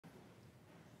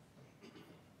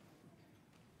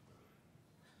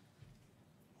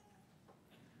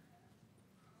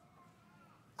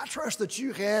I trust that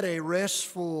you had a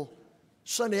restful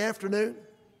Sunday afternoon.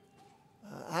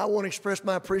 I want to express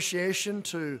my appreciation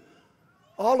to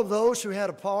all of those who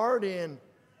had a part in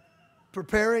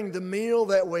preparing the meal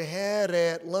that we had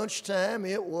at lunchtime.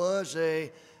 It was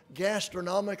a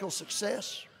gastronomical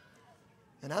success.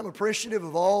 And I'm appreciative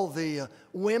of all the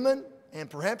women and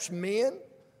perhaps men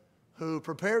who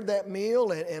prepared that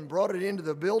meal and brought it into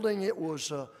the building. It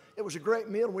was a great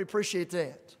meal, and we appreciate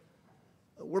that.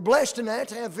 We're blessed tonight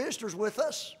to have visitors with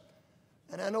us,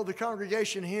 and I know the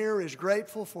congregation here is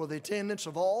grateful for the attendance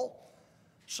of all,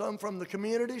 some from the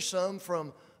community, some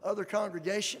from other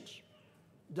congregations.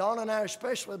 Don and I are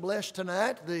especially blessed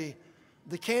tonight. The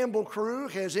Campbell crew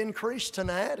has increased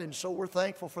tonight, and so we're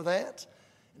thankful for that.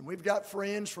 And we've got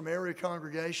friends from area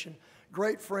congregation,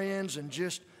 great friends, and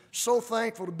just so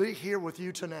thankful to be here with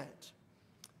you tonight.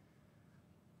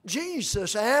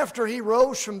 Jesus, after he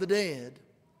rose from the dead,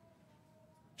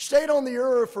 stayed on the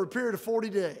earth for a period of 40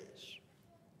 days.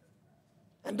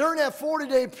 And during that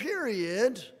 40-day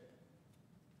period,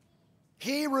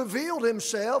 he revealed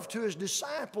himself to his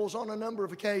disciples on a number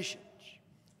of occasions.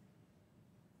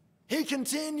 He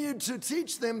continued to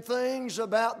teach them things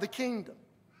about the kingdom.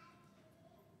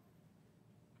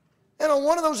 And on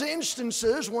one of those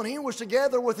instances, when he was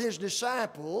together with his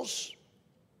disciples,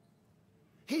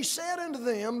 he said unto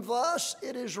them, "Thus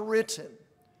it is written,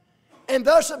 and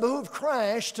thus it behooved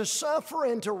Christ to suffer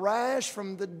and to rise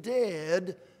from the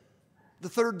dead the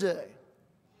third day.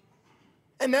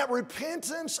 And that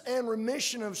repentance and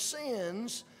remission of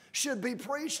sins should be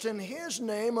preached in his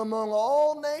name among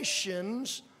all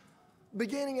nations,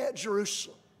 beginning at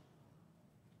Jerusalem."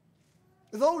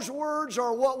 Those words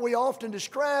are what we often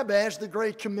describe as the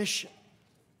Great Commission.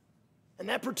 And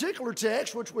that particular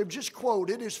text, which we've just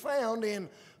quoted, is found in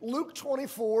Luke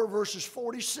 24, verses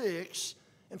 46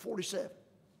 and 47.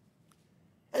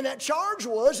 And that charge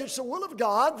was, it's the will of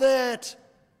God that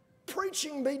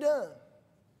preaching be done.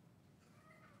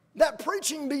 That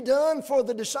preaching be done for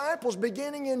the disciples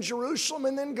beginning in Jerusalem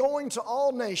and then going to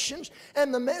all nations.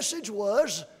 And the message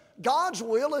was, God's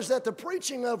will is that the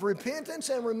preaching of repentance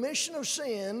and remission of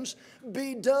sins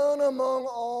be done among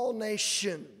all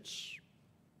nations.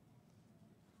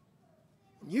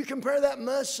 You compare that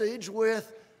message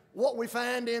with what we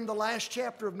find in the last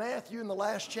chapter of Matthew and the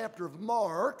last chapter of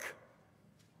Mark,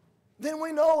 then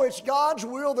we know it's God's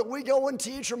will that we go and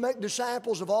teach or make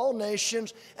disciples of all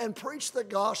nations and preach the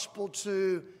gospel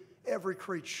to every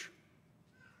creature.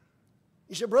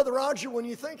 You say, "Brother Roger, when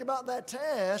you think about that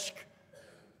task,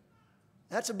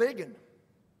 that's a big one.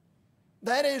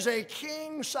 That is a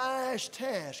king-sized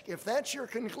task. If that's your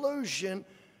conclusion,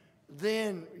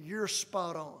 then you're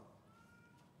spot on."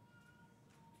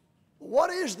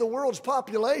 What is the world's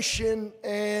population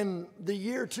in the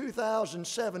year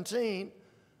 2017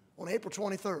 on April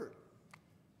 23rd?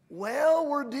 Well,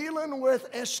 we're dealing with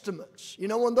estimates. You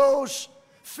know, when those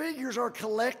figures are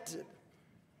collected,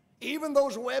 even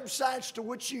those websites to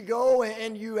which you go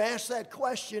and you ask that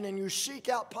question and you seek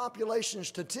out population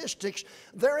statistics,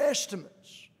 they're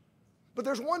estimates. But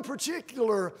there's one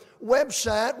particular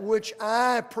website which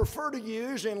I prefer to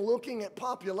use in looking at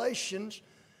populations,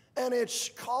 and it's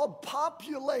called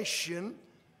Population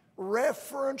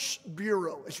Reference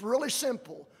Bureau. It's really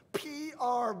simple,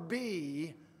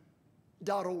 PRB.org.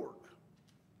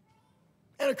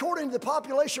 And according to the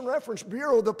Population Reference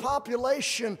Bureau, the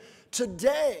population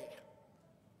today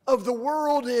of the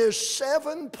world is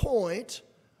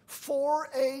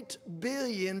 7.48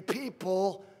 billion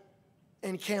people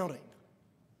and counting.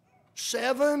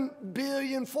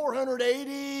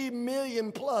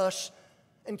 7,480,000,000 plus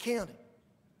and counting.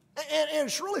 And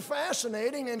it's really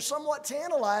fascinating and somewhat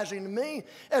tantalizing to me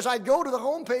as I go to the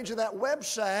homepage of that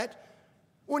website.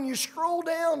 When you scroll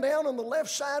down on the left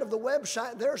side of the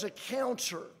website, there's a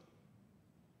counter.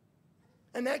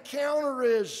 And that counter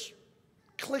is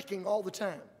clicking all the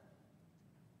time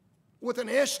with an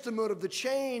estimate of the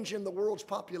change in the world's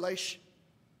population.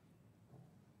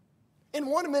 In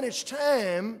 1 minute's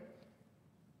time,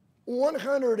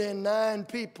 109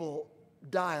 people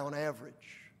die on average.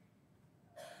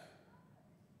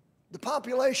 The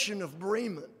population of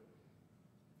Bremen,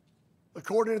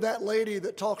 according to that lady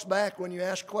that talks back when you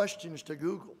ask questions to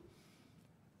Google.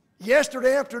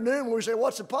 Yesterday afternoon, when we say,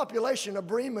 "What's the population of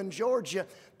Bremen, Georgia?"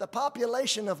 The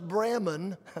population of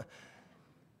Bremen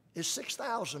is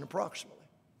 6,000 approximately.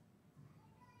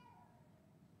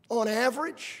 On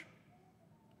average,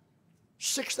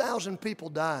 6,000 people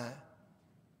die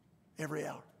every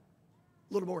hour.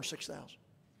 A little more than 6,000.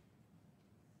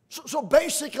 So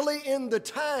basically, in the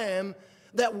time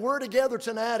that we're together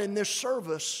tonight in this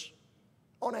service,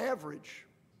 on average,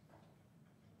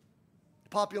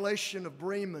 population of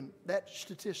Bremen, that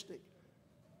statistic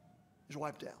is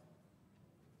wiped out.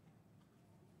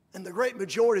 And the great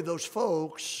majority of those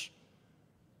folks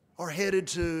are headed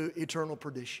to eternal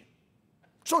perdition.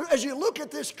 So as you look at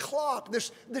this clock,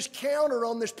 this counter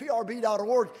on this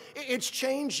prb.org, it's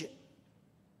changing.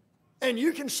 And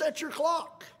you can set your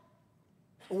clock,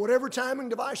 or whatever timing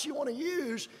device you want to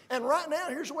use. And right now,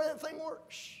 here's the way that thing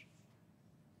works.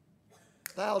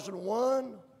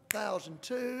 1001,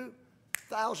 1002,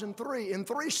 1003. In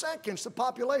 3 seconds, the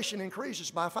population increases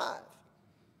by 5.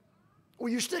 Well,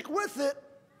 you stick with it.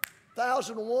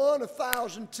 1001,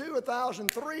 1002,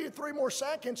 1003, 3 more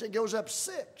seconds, it goes up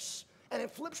 6. And it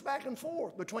flips back and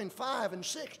forth between 5 and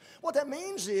 6. What that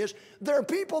means is there are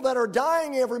people that are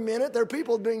dying every minute, there are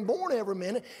people being born every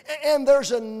minute, and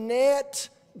there's a net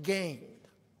gain.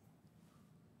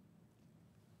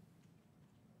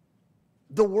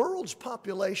 The world's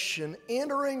population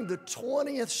entering the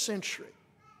 20th century.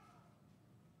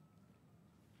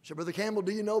 So, Brother Campbell,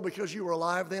 do you know because you were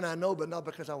alive then? I know, but not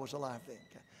because I was alive then.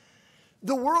 Okay.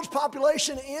 The world's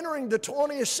population entering the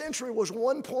 20th century was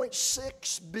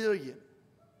 1.6 billion.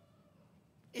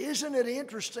 Isn't it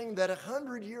interesting that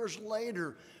 100 years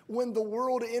later, when the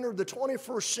world entered the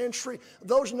 21st century,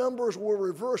 those numbers were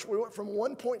reversed. We went from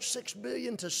 1.6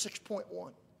 billion to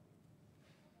 6.1.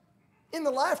 In the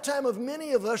lifetime of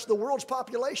many of us, the world's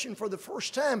population for the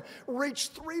first time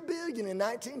reached 3 billion in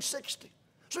 1960.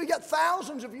 So you got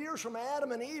thousands of years from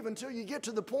Adam and Eve until you get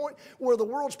to the point where the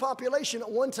world's population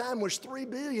at one time was 3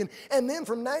 billion. And then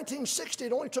from 1960,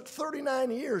 it only took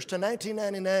 39 years to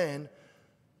 1999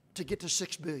 to get to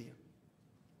 6 billion.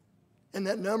 And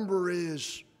that number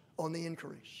is on the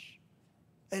increase.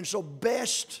 And so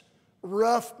best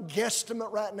rough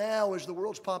guesstimate right now is the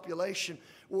world's population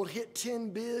will hit 10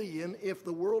 billion if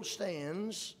the world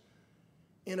stands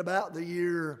in about the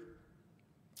year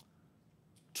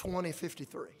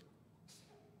 2053.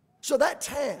 So that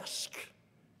task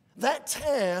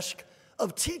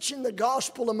of teaching the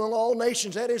gospel among all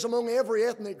nations, that is among every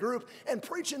ethnic group, and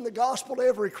preaching the gospel to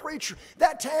every creature,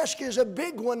 that task is a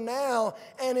big one now,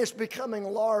 and it's becoming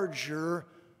larger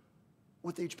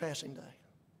with each passing day.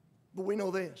 But we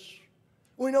know this.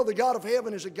 We know the God of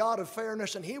heaven is a God of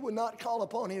fairness, and He would not call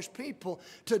upon His people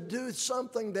to do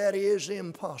something that is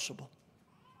impossible.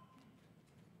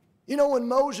 You know, when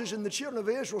Moses and the children of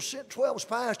Israel sent 12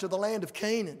 spies to the land of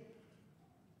Canaan,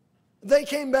 they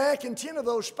came back and 10 of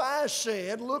those spies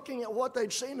said, looking at what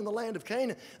they'd seen in the land of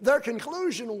Canaan, their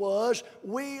conclusion was,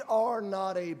 we are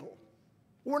not able.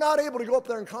 We're not able to go up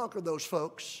there and conquer those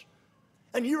folks.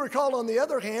 And you recall, on the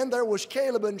other hand, there was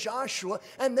Caleb and Joshua,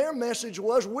 and their message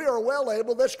was, we are well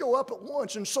able, let's go up at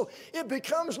once. And so it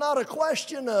becomes not a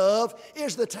question of,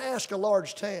 is the task a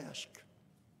large task?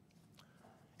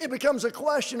 It becomes a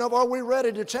question of, are we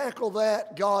ready to tackle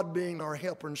that, God being our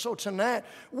helper? And so tonight,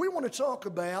 we want to talk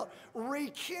about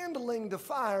rekindling the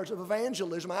fires of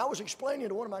evangelism. I was explaining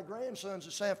to one of my grandsons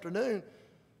this afternoon,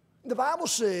 the Bible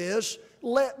says,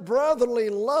 let brotherly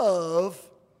love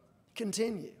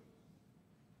continue.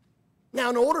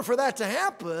 Now, in order for that to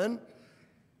happen,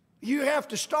 you have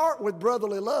to start with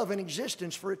brotherly love in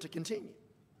existence for it to continue.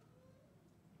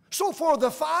 So for the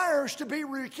fires to be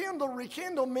rekindled,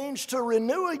 rekindle means to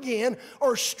renew again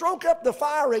or stroke up the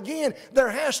fire again. There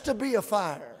has to be a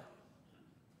fire.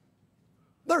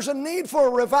 There's a need for a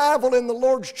revival in the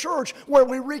Lord's church where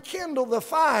we rekindle the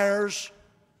fires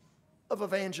of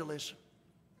evangelism,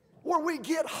 where we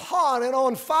get hot and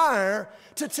on fire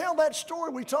to tell that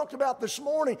story we talked about this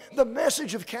morning, the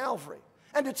message of Calvary.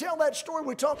 And to tell that story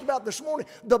we talked about this morning,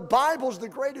 the Bible's the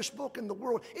greatest book in the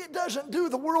world. It doesn't do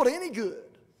the world any good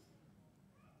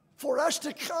for us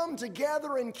to come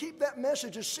together and keep that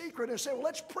message a secret and say, well,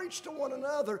 let's preach to one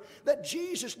another that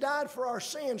Jesus died for our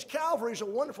sins. Calvary is a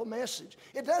wonderful message.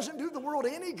 It doesn't do the world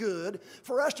any good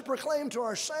for us to proclaim to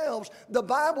ourselves the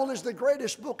Bible is the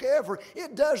greatest book ever.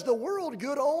 It does the world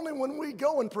good only when we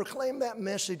go and proclaim that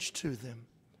message to them.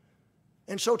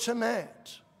 And so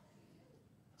tonight,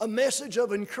 a message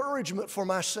of encouragement for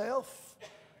myself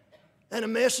and a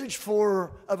message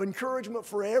of encouragement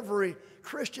for every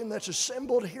Christian that's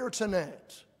assembled here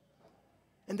tonight.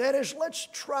 And that is, let's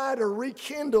try to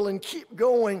rekindle and keep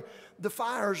going the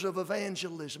fires of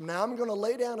evangelism. Now, I'm going to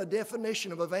lay down a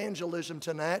definition of evangelism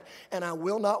tonight, and I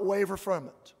will not waver from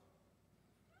it.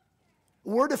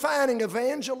 We're defining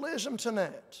evangelism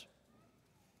tonight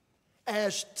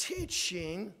as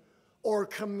teaching or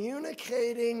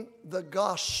communicating the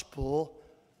gospel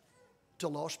to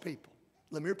lost people.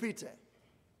 Let me repeat that.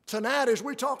 Tonight, as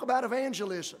we talk about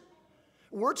evangelism,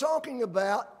 we're talking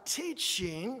about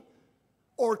teaching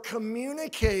or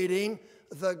communicating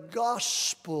the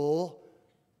gospel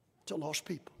to lost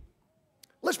people.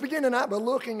 Let's begin tonight by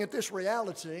looking at this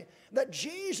reality that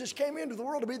Jesus came into the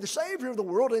world to be the Savior of the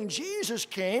world, and Jesus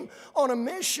came on a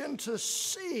mission to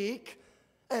seek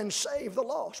and save the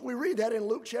lost. We read that in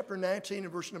Luke chapter 19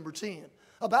 and verse number 10.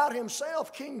 About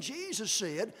himself, King Jesus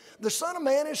said, "The Son of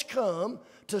Man is come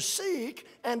to seek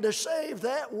and to save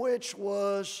that which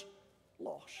was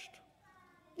lost."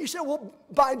 You say, well,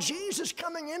 by Jesus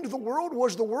coming into the world,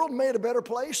 was the world made a better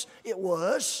place? It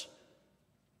was.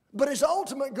 But his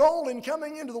ultimate goal in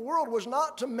coming into the world was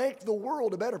not to make the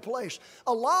world a better place.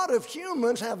 A lot of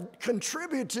humans have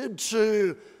contributed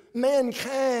to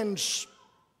mankind's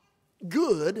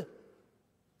good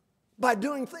by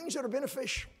doing things that are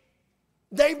beneficial.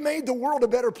 They've made the world a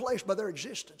better place by their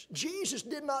existence. Jesus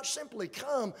did not simply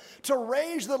come to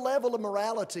raise the level of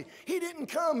morality. He didn't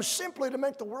come simply to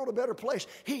make the world a better place.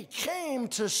 He came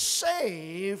to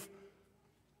save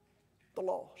the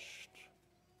lost.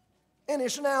 And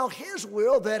it's now his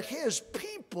will that his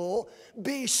people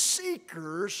be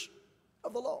seekers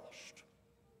of the lost.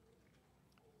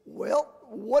 Well,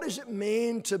 what does it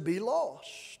mean to be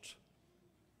lost?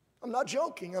 I'm not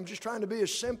joking. I'm just trying to be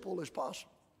as simple as possible.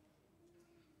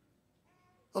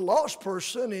 A lost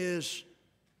person is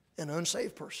an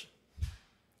unsaved person.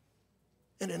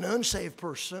 And an unsaved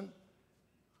person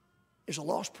is a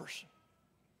lost person.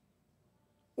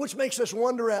 Which makes us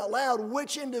wonder out loud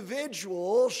which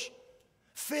individuals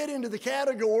fit into the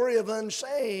category of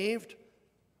unsaved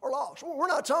or lost. Well, we're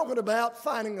not talking about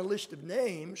finding a list of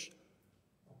names.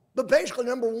 But basically,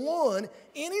 number one,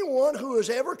 anyone who has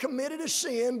ever committed a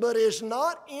sin but is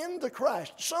not in the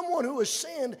Christ, someone who has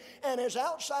sinned and is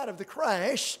outside of the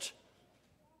Christ,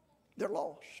 they're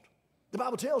lost. The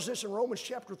Bible tells us in Romans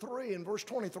chapter 3 and verse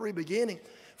 23 beginning,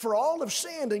 "For all have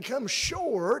sinned and come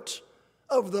short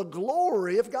of the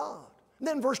glory of God." And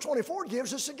then verse 24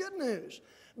 gives us the good news.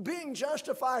 "Being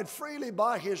justified freely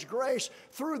by his grace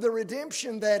through the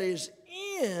redemption that is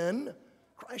in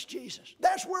Christ Jesus."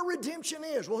 That's where redemption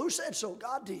is. Well, who said so?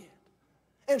 God did.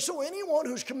 And so anyone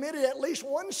who's committed at least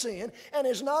one sin and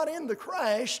is not in the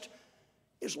Christ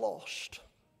is lost.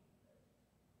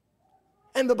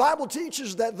 And the Bible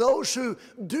teaches that those who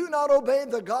do not obey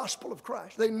the gospel of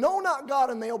Christ, they know not God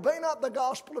and they obey not the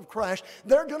gospel of Christ,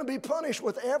 they're going to be punished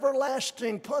with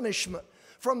everlasting punishment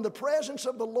from the presence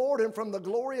of the Lord and from the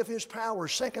glory of his power.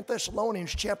 2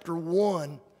 Thessalonians chapter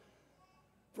 1.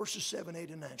 Verses 7, 8,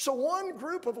 and 9. So one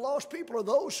group of lost people are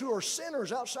those who are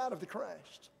sinners outside of the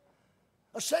Christ.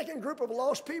 A second group of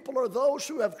lost people are those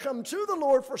who have come to the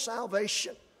Lord for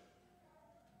salvation,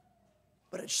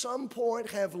 but at some point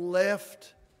have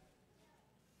left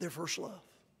their first love.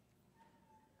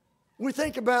 We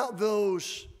think about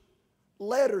those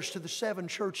letters to the 7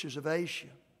 churches of Asia.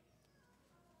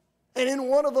 And in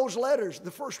one of those letters,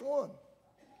 the first one,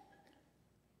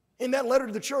 in that letter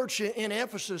to the church in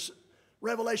Ephesus,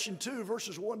 Revelation 2,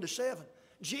 verses 1 to 7.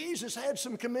 Jesus had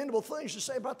some commendable things to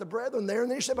say about the brethren there,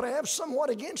 and then he said, "But I have somewhat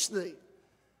against thee."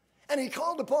 And he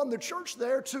called upon the church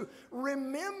there to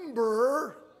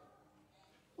remember,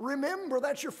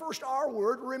 that's your first R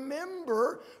word,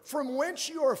 remember from whence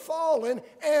you are fallen,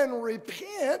 and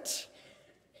repent,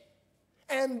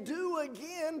 and do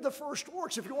again the first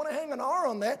works. If you want to hang an R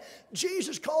on that,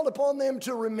 Jesus called upon them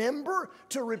to remember,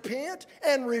 to repent,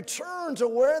 and return to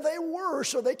where they were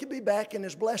so they could be back in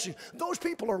his blessing. Those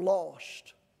people are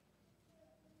lost.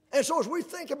 And so as we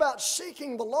think about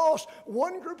seeking the lost,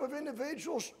 one group of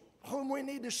individuals whom we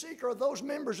need to seek are those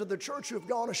members of the church who have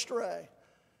gone astray.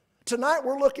 Tonight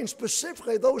we're looking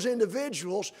specifically at those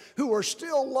individuals who are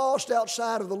still lost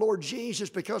outside of the Lord Jesus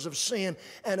because of sin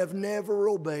and have never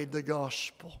obeyed the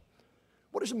gospel.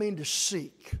 What does it mean to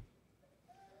seek?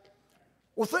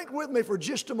 Well, think with me for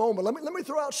just a moment. Let me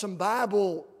throw out some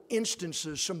Bible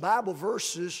instances, some Bible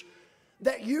verses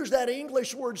that use that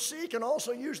English word seek and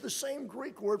also use the same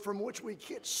Greek word from which we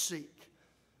get seek.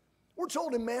 We're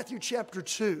told in Matthew chapter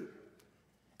 2,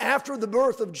 after the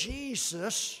birth of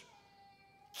Jesus,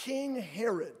 King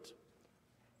Herod,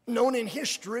 known in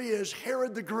history as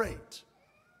Herod the Great.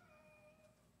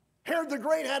 Herod the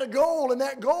Great had a goal, and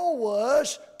that goal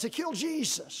was to kill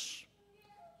Jesus.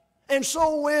 And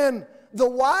so when the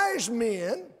wise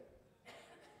men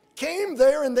came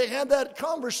there and they had that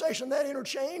conversation, that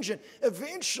interchange, and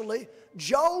eventually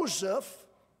Joseph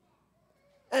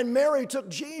and Mary took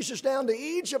Jesus down to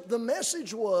Egypt, the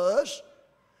message was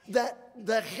that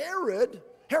Herod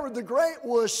the Great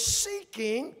was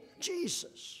seeking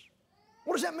Jesus.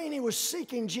 What does that mean, he was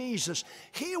seeking Jesus?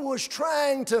 He was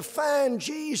trying to find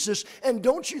Jesus, and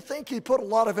don't you think he put a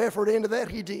lot of effort into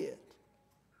that? He did.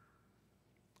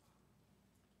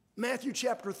 Matthew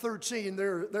chapter 13,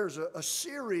 there's a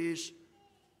series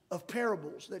of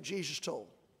parables that Jesus told.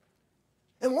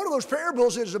 And one of those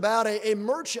parables is about a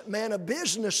merchant man, a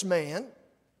businessman.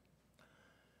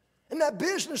 And that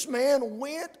businessman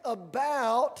went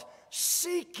about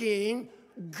seeking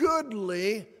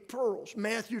goodly pearls.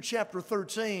 Matthew chapter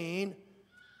 13,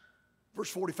 verse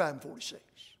 45 and 46.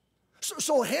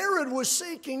 So Herod was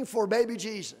seeking for baby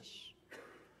Jesus.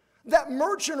 That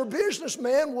merchant or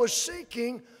businessman was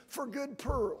seeking for good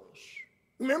pearls.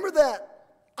 Remember that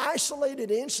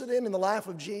isolated incident in the life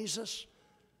of Jesus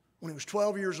when he was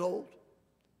 12 years old?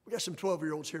 We got some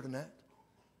 12-year-olds here tonight.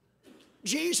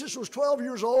 Jesus was 12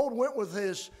 years old, went with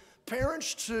his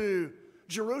parents to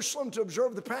Jerusalem to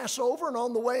observe the Passover, and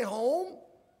on the way home,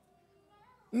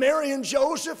 Mary and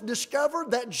Joseph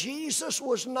discovered that Jesus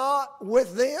was not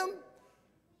with them.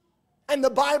 And the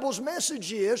Bible's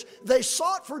message is they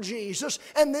sought for Jesus,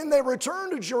 and then they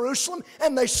returned to Jerusalem,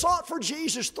 and they sought for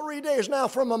Jesus 3 days. Now,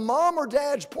 from a mom or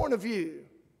dad's point of view,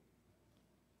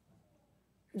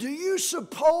 do you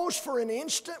suppose for an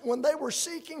instant when they were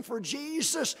seeking for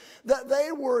Jesus that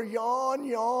they were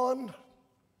yawn?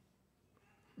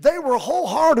 They were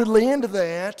wholeheartedly into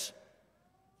that,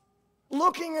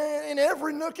 looking in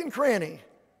every nook and cranny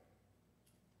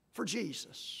for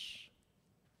Jesus.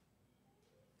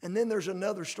 And then there's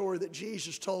another story that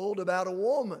Jesus told about a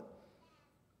woman,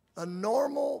 a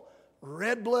normal,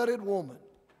 red-blooded woman.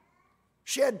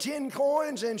 She had 10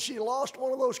 coins and she lost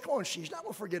one of those coins. She's not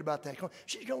going to forget about that coin.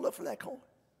 She's going to look for that coin.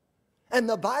 And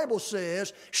the Bible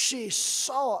says she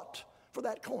sought for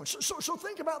that coin. So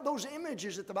think about those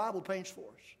images that the Bible paints for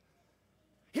us.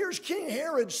 Here's King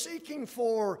Herod seeking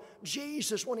for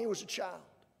Jesus when he was a child.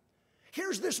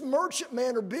 Here's this merchant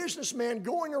man or businessman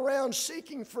going around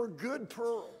seeking for good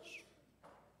pearls.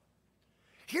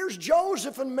 Here's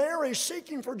Joseph and Mary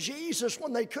seeking for Jesus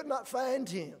when they could not find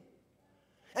him.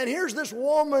 And here's this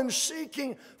woman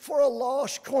seeking for a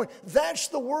lost coin. That's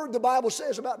the word the Bible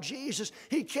says about Jesus.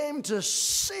 He came to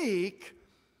seek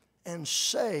and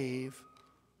save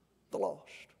the lost.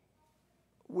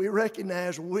 We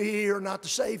recognize we are not the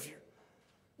Savior,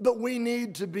 but we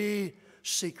need to be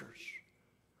seekers.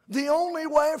 The only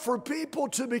way for people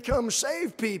to become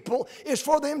saved people is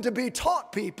for them to be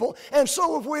taught people. And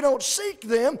so if we don't seek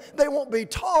them, they won't be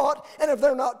taught. And if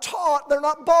they're not taught, they're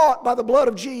not bought by the blood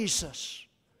of Jesus.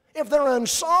 If they're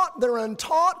unsought, they're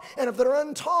untaught, and if they're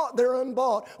untaught, they're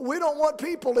unbought. We don't want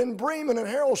people in Bremen and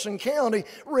Haralson County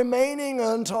remaining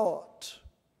untaught.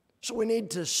 So we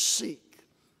need to seek.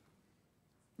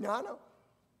 Now, I know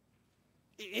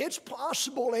it's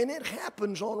possible, and it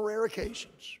happens on rare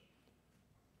occasions,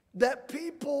 that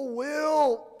people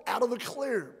will, out of the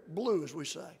clear blue, as we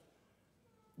say,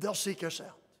 they'll seek us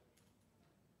out.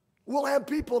 We'll have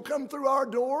people come through our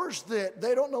doors that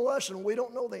they don't know us and we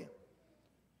don't know them.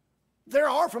 There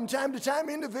are from time to time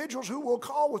individuals who will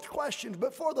call with questions,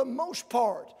 but for the most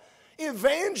part,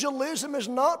 evangelism is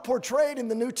not portrayed in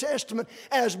the New Testament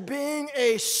as being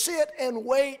a sit and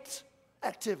wait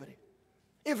activity.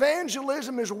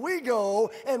 Evangelism is we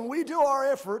go and we do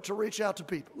our effort to reach out to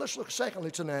people. Let's look secondly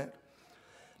tonight.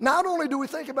 Not only do we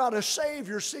think about a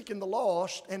Savior seeking the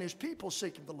lost and his people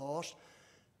seeking the lost,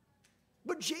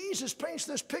 but Jesus paints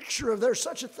this picture of there's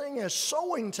such a thing as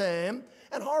sowing time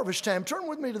and harvest time. Turn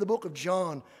with me to the book of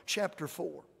John, chapter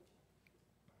 4.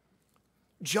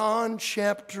 John,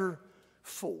 chapter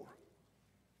 4.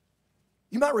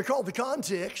 You might recall the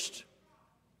context,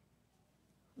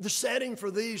 the setting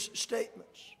for these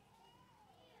statements.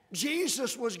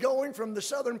 Jesus was going from the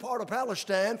southern part of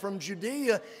Palestine, from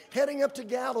Judea, heading up to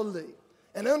Galilee.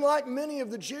 And unlike many of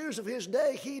the Jews of his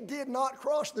day, he did not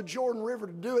cross the Jordan River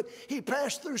to do it. He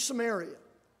passed through Samaria.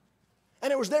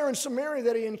 And it was there in Samaria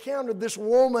that he encountered this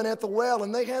woman at the well,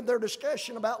 and they had their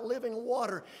discussion about living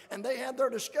water, and they had their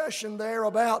discussion there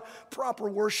about proper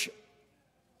worship.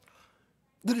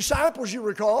 The disciples, you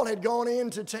recall, had gone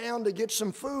into town to get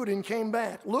some food and came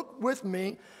back. Look with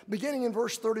me, beginning in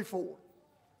verse 34.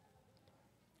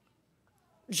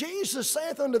 Jesus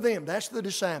saith unto them, that's the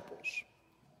disciples,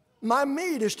 my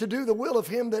meat is to do the will of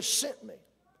him that sent me,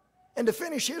 and to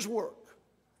finish his work.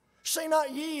 Say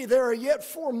not ye, there are yet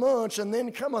 4 months, and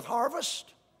then cometh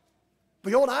harvest?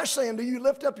 Behold, I say unto you,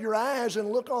 lift up your eyes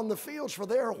and look on the fields, for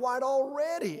they are white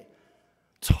already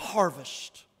to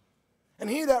harvest. And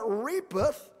he that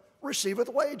reapeth receiveth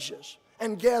wages,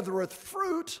 and gathereth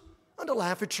fruit unto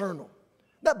life eternal,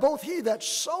 that both he that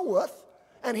soweth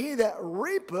and he that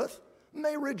reapeth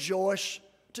may rejoice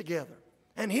together.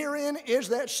 And herein is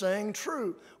that saying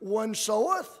true, one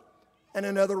soweth and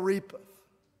another reapeth.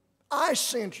 I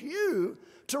sent you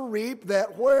to reap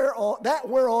that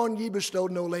whereon ye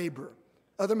bestowed no labor.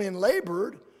 Other men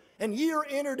labored, and ye are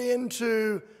entered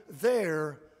into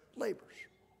their labors.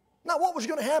 Now, what was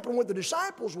going to happen with the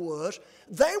disciples was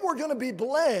they were going to be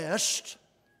blessed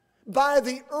by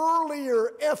the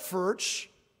earlier efforts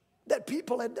that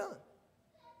people had done.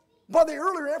 By the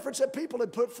earlier efforts that people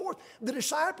had put forth, the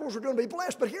disciples were going to be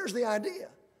blessed. But here's the idea.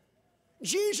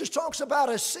 Jesus talks about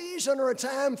a season or a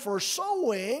time for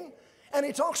sowing, and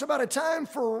he talks about a time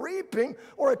for reaping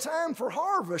or a time for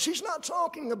harvest. He's not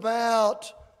talking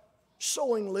about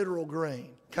sowing literal grain,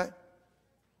 okay?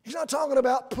 He's not talking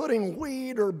about putting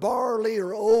wheat or barley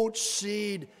or oat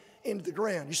seed into the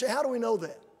ground. You say, how do we know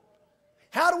that?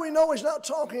 How do we know he's not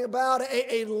talking about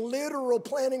a literal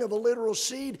planting of a literal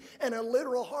seed and a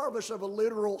literal harvest of a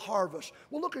literal harvest?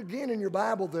 Well, look again in your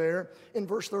Bible there in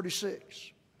verse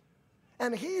 36.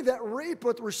 And he that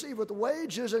reapeth receiveth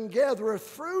wages and gathereth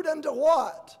fruit unto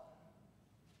what?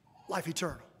 Life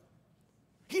eternal.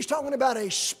 He's talking about a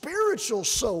spiritual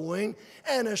sowing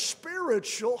and a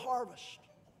spiritual harvest.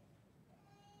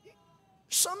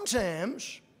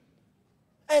 Sometimes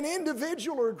an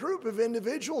individual or a group of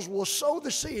individuals will sow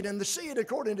the seed, and the seed,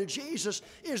 according to Jesus,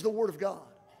 is the Word of God.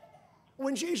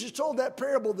 When Jesus told that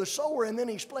parable of the sower and then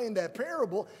he explained that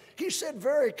parable, he said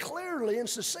very clearly and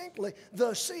succinctly,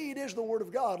 the seed is the Word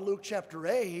of God, Luke chapter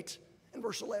 8 and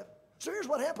verse 11. So here's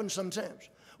what happens sometimes.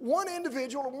 One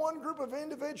individual or one group of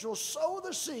individuals sow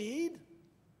the seed.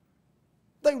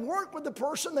 They work with the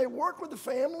person, they work with the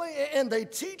family, and they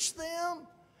teach them,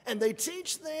 and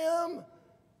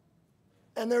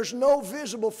there's no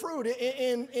visible fruit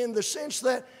in the sense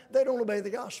that they don't obey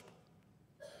the gospel.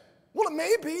 Well, it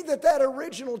may be that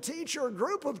original teacher or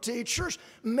group of teachers,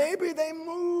 maybe they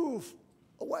move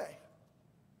away.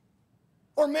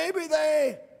 Or maybe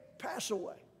they pass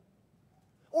away.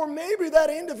 Or maybe that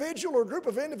individual or group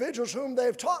of individuals whom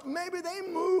they've taught, maybe they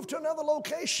move to another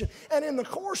location. And in the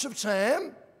course of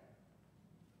time,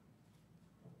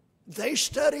 they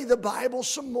study the Bible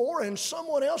some more and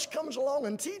someone else comes along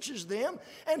and teaches them.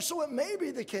 And so it may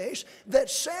be the case that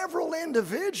several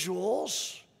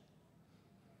individuals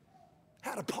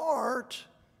had a part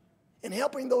in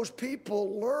helping those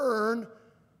people learn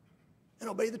and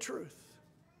obey the truth.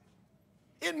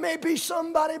 It may be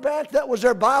somebody back that was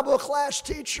their Bible class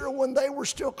teacher when they were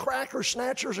still cracker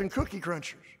snatchers and cookie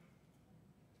crunchers.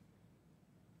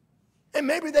 And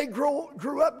maybe they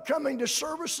grew up coming to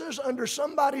services under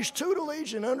somebody's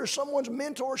tutelage and under someone's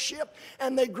mentorship,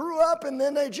 and they grew up and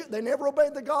then they never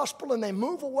obeyed the gospel and they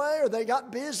move away or they got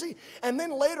busy, and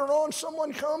then later on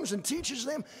someone comes and teaches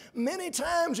them. Many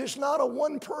times it's not a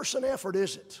one-person effort,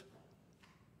 is it?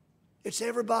 It's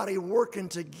everybody working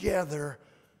together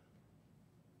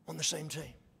on the same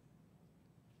team.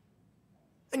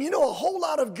 And you know, a whole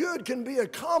lot of good can be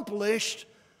accomplished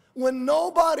when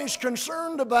nobody's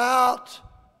concerned about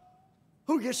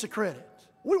who gets the credit.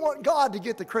 We want God to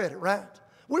get the credit, right?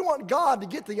 We want God to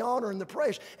get the honor and the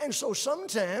praise. And so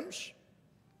sometimes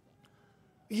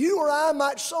you or I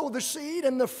might sow the seed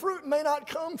and the fruit may not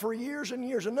come for years and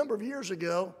years. A number of years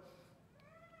ago,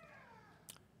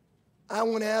 I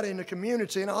went out in the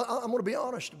community, and I'm going to be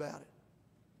honest about it.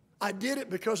 I did it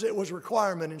because it was a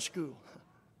requirement in school.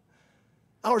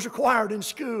 I was required in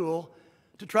school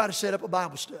to try to set up a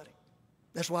Bible study.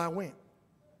 That's why I went.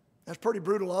 That's pretty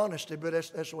brutal honesty, but that's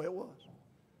the way it was.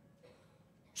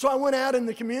 So I went out in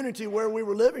the community where we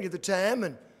were living at the time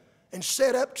and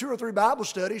set up 2 or 3 Bible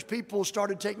studies. People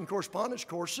started taking correspondence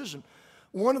courses, and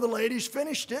one of the ladies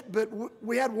finished it, but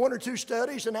we had 1 or 2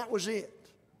 studies, and that was it.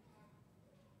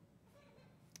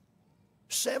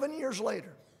 7 years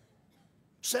later,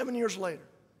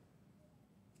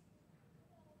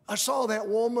 I saw that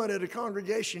woman at a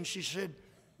congregation. She said,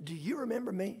 "Do you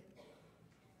remember me?"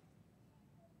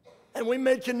 And we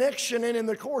made connection, and in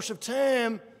the course of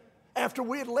time, after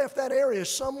we had left that area,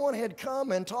 someone had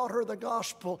come and taught her the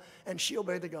gospel, and she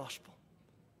obeyed the gospel.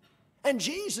 And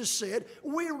Jesus said,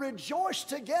 we rejoice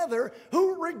together,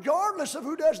 regardless of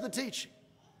who does the teaching.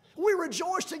 We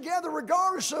rejoice together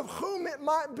regardless of whom it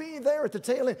might be there at the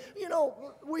tail end. You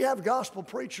know, we have gospel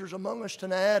preachers among us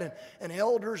tonight and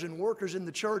elders and workers in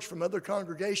the church from other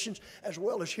congregations as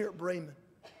well as here at Bremen.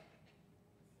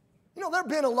 You know, there have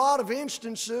been a lot of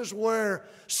instances where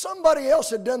somebody else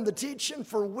had done the teaching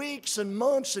for weeks and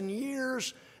months and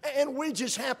years, and we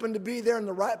just happened to be there in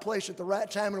the right place at the right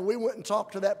time, and we went and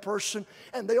talked to that person,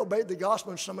 and they obeyed the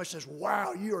gospel, and somebody says,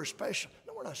 "Wow, you are special."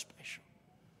 No, we're not special.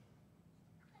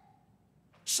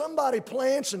 Somebody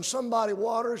plants and somebody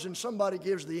waters and somebody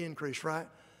gives the increase, right?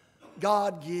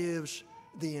 God gives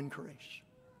the increase.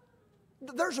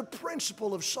 There's a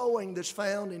principle of sowing that's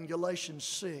found in Galatians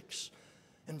 6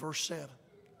 and verse 7.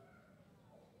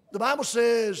 The Bible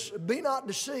says, "Be not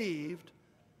deceived.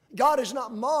 God is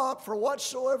not mocked, for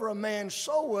whatsoever a man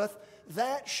soweth,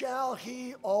 that shall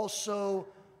he also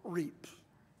reap.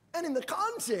 And in the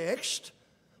context,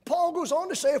 Paul goes on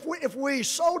to say, if we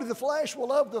sow to the flesh,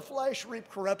 we'll of the flesh reap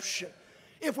corruption.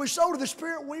 If we sow to the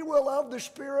Spirit, we will of the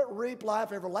Spirit reap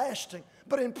life everlasting.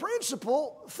 But in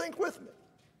principle, think with me.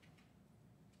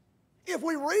 If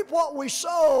we reap what we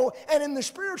sow, and in the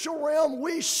spiritual realm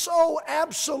we sow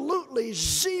absolutely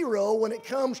zero when it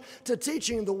comes to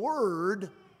teaching the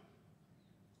Word,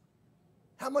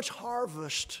 how much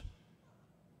harvest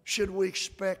should we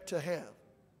expect to have?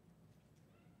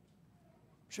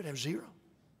 Should have zero,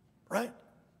 right?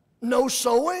 No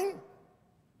sowing,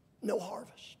 no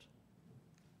harvest.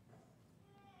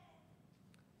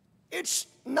 It's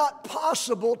not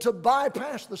possible to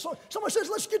bypass the sowing. Someone says,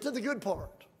 let's get to the good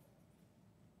part.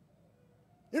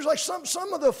 There's like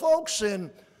some of the folks, and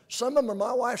some of them are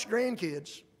my wife's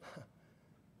grandkids.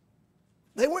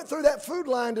 They went through that food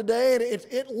line today, and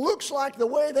it looks like the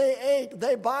way they ate,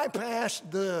 they bypassed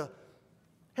the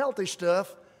healthy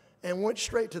stuff and went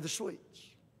straight to the sweets.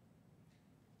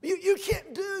 You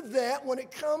can't do that when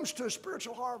it comes to a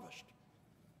spiritual harvest.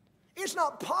 It's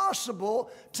not possible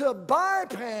to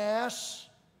bypass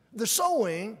the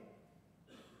sowing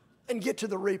and get to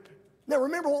the reaping. Now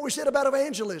remember what we said about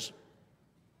evangelism.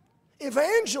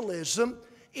 Evangelism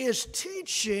is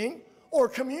teaching or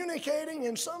communicating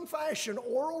in some fashion,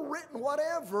 oral, written,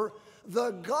 whatever,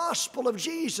 the gospel of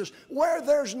Jesus. Where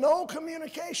there's no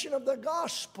communication of the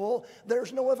gospel,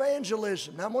 there's no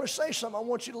evangelism. Now I'm going to say something. I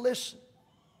want you to listen.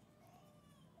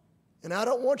 And I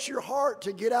don't want your heart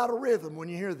to get out of rhythm when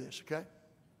you hear this, okay?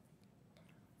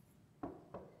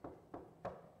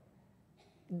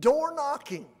 Door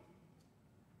knocking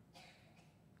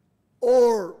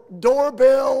or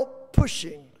doorbell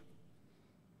pushing,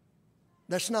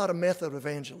 that's not a method of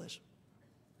evangelism.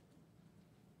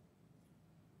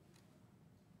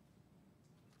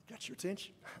 Got your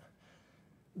attention?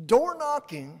 Door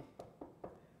knocking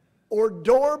or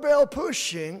doorbell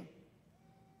pushing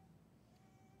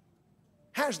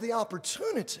has the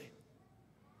opportunity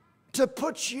to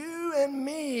put you and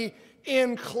me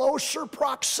in closer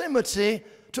proximity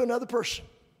to another person.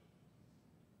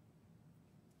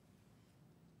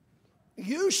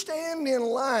 You stand in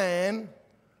line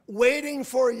waiting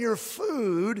for your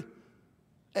food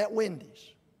at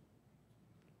Wendy's.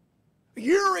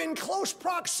 You're in close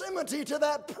proximity to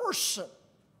that person.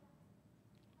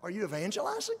 Are you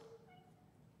evangelizing?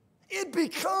 It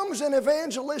becomes an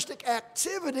evangelistic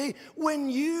activity when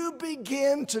you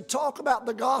begin to talk about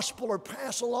the gospel or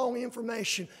pass along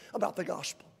information about the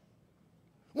gospel.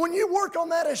 When you work on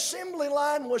that assembly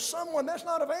line with someone, that's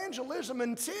not evangelism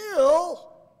until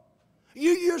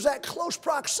you use that close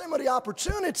proximity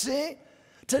opportunity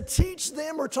to teach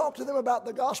them or talk to them about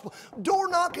the gospel. Door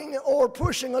knocking or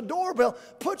pushing a doorbell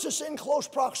puts us in close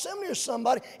proximity to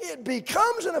somebody. It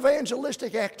becomes an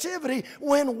evangelistic activity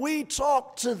when we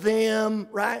talk to them,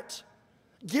 right?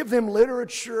 Give them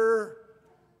literature,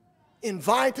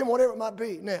 invite them, whatever it might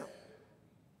be. Now,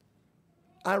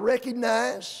 I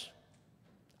recognize,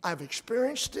 I've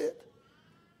experienced it,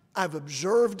 I've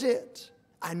observed it,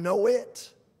 I know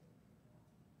it.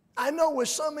 I know with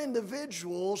some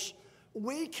individuals,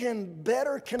 we can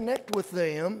better connect with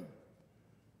them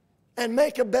and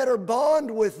make a better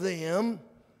bond with them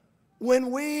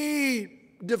when we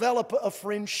develop a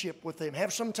friendship with them,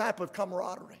 have some type of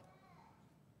camaraderie.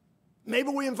 Maybe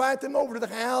we invite them over to the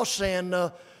house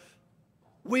and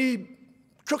we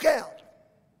cook out.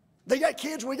 They got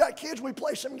kids, we got kids, we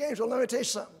play some games. Well, let me tell you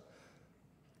something.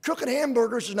 Cooking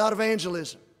hamburgers is not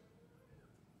evangelism.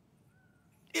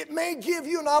 It may give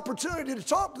you an opportunity to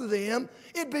talk to them.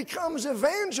 It becomes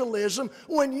evangelism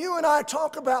when you and I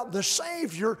talk about the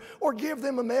Savior or give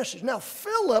them a message. Now,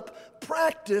 Philip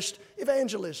practiced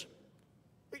evangelism.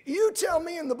 You tell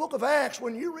me in the book of Acts,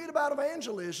 when you read about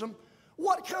evangelism,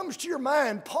 what comes to your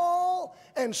mind? Paul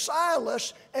and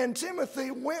Silas and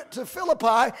Timothy went to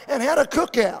Philippi and had a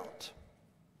cookout.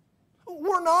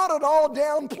 We're not at all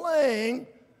downplaying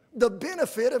the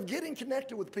benefit of getting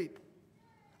connected with people.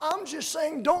 I'm just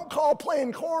saying, don't call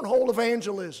playing cornhole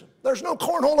evangelism. There's no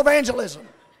cornhole evangelism.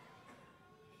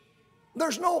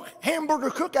 There's no hamburger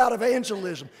cookout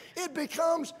evangelism. It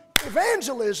becomes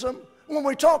evangelism when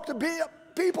we talk to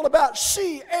people about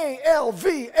C-A-L-V-A-R-Y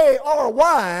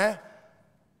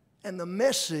and the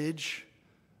message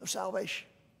of salvation.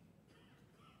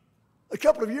 A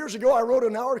couple of years ago, I wrote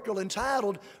an article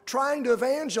entitled, Trying to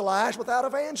Evangelize Without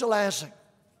Evangelizing.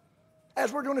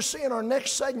 As we're going to see in our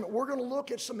next segment, we're going to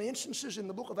look at some instances in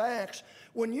the book of Acts.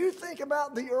 When you think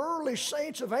about the early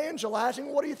saints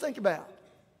evangelizing, what do you think about?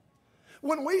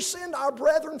 When we send our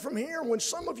brethren from here, when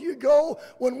some of you go,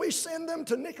 when we send them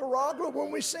to Nicaragua,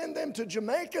 when we send them to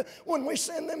Jamaica, when we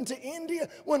send them to India,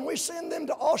 when we send them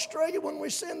to Australia, when we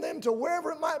send them to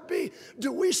wherever it might be,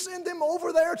 do we send them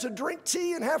over there to drink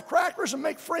tea and have crackers and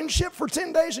make friendship for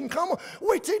 10 days and come?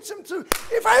 We teach them to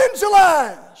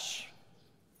evangelize.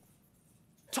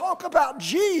 Talk about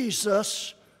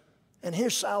Jesus and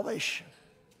His salvation.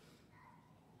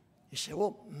 You say,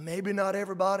 well, maybe not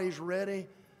everybody's ready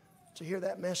to hear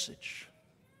that message.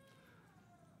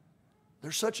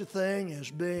 There's such a thing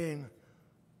as being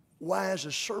wise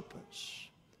as serpents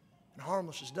and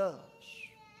harmless as doves.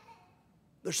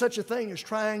 There's such a thing as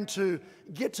trying to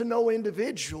get to know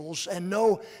individuals and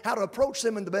know how to approach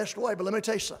them in the best way. But let me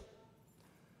tell you something.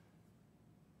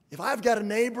 If I've got a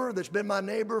neighbor that's been my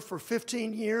neighbor for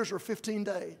 15 years or 15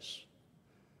 days,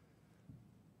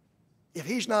 if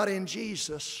he's not in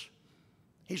Jesus,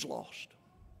 he's lost.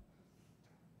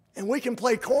 And we can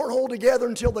play cornhole together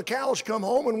until the cows come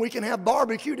home, and we can have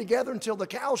barbecue together until the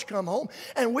cows come home,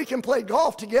 and we can play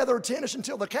golf together or tennis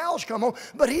until the cows come home,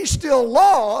 but he's still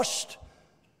lost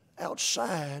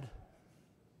outside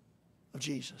of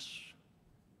Jesus.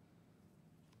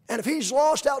 And if he's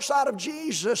lost outside of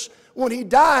Jesus, when he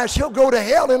dies, he'll go to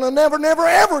hell and he'll never, never,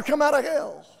 ever come out of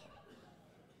hell.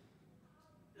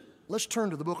 Let's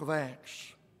turn to the book of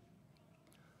Acts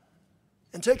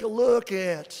and take a look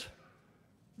at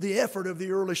the effort of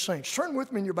the early saints. Turn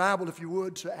with me in your Bible, if you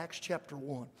would, to Acts chapter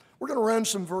 1. We're going to run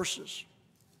some verses.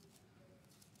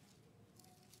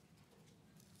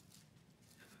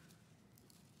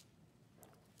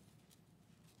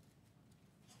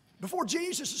 Before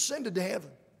Jesus ascended to heaven,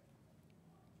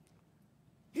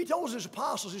 He told His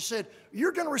apostles, He said,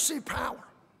 you're going to receive power.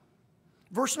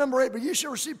 Verse number 8, but you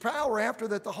shall receive power after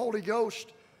that the Holy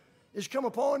Ghost is come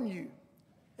upon you.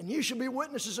 And you shall be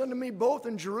witnesses unto me both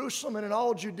in Jerusalem and in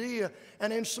all Judea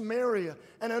and in Samaria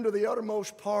and unto the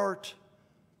uttermost part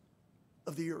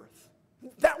of the earth.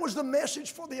 That was the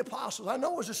message for the apostles. I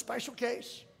know it was a special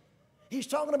case. He's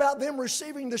talking about them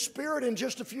receiving the Spirit in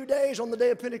just a few days on the day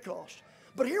of Pentecost.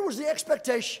 But here was the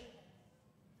expectation.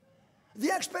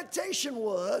 The expectation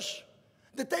was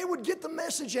that they would get the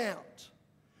message out.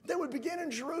 They would begin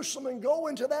in Jerusalem and go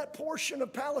into that portion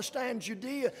of Palestine,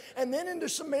 Judea, and then into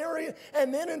Samaria,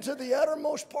 and then into the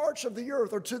uttermost parts of the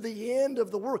earth, or to the end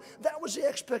of the world. That was the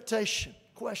expectation.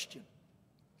 Question.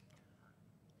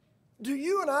 Do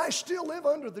you and I still live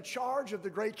under the charge of the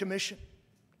Great Commission?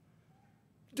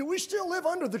 Do we still live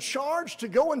under the charge to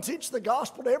go and teach the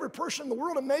gospel to every person in the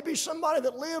world? It may be somebody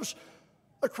that lives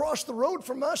across the road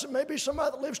from us. It may be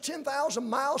somebody that lives 10,000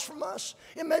 miles from us.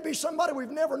 It may be somebody we've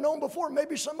never known before. It may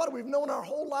be somebody we've known our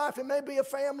whole life. It may be a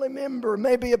family member. It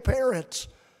may be a parent.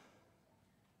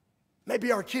 It may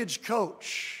be our kid's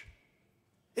coach.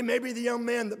 It may be the young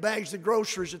man that bags the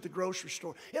groceries at the grocery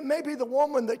store. It may be the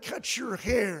woman that cuts your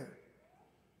hair.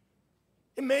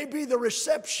 It may be the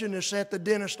receptionist at the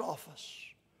dentist office.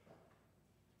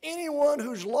 Anyone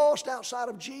who's lost outside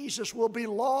of Jesus will be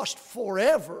lost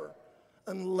forever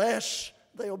unless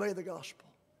they obey the gospel.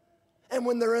 And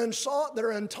when they're unsought,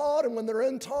 they're untaught, and when they're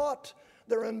untaught,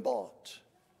 they're unbought.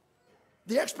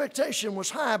 The expectation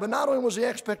was high, but not only was the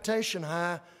expectation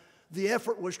high, the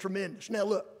effort was tremendous. Now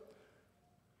look,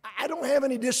 I don't have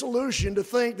any disillusion to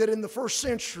think that in the first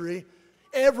century,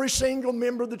 every single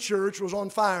member of the church was on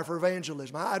fire for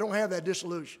evangelism. I don't have that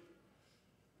disillusion.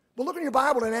 But look in your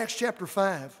Bible in Acts chapter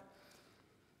 5.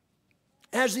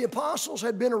 As the apostles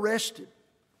had been arrested,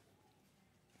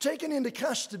 taken into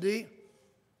custody,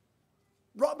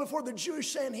 brought before the Jewish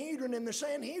Sanhedrin, and the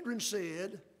Sanhedrin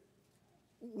said,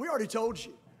 we already told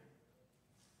you.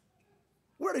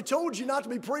 We already told you not to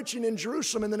be preaching in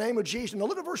Jerusalem in the name of Jesus. Now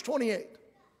look at verse 28.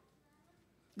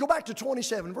 Go back to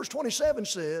 27. Verse 27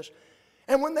 says,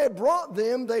 and when they had brought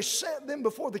them, they set them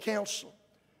before the council.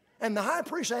 And the high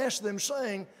priest asked them,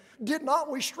 saying, did not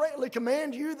we straitly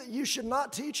command you that you should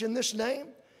not teach in this name?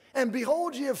 And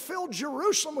behold, ye have filled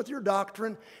Jerusalem with your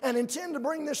doctrine, and intend to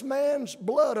bring this man's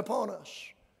blood upon us.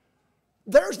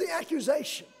 There's the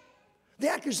accusation. The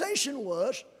accusation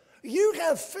was, you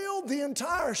have filled the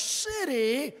entire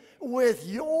city with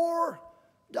your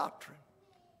doctrine.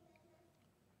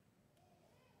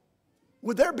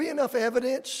 Would there be enough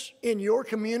evidence in your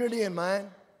community and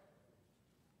mine,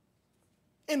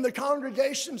 in the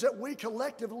congregations that we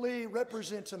collectively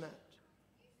represent tonight?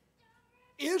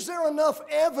 Is there enough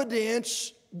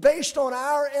evidence based on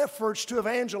our efforts to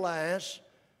evangelize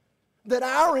that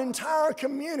our entire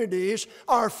communities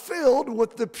are filled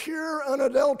with the pure,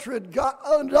 unadulterated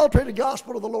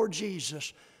gospel of the Lord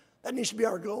Jesus? That needs to be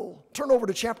our goal. Turn over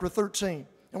to chapter 13,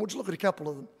 and we'll just look at a couple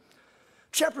of them.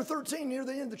 Chapter 13, near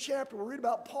the end of the chapter, we read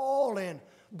about Paul and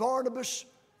Barnabas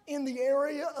in the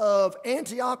area of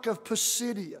Antioch of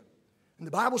Pisidia. And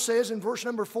the Bible says in verse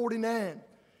number 49,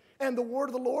 and the word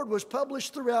of the Lord was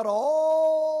published throughout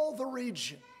all the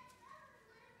region.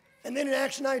 And then in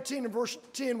Acts 19 and verse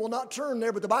 10, we'll not turn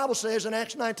there, but the Bible says in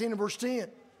Acts 19 and verse 10,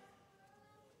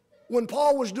 when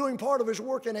Paul was doing part of his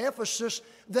work in Ephesus,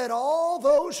 that all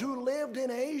those who lived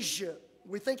in Asia,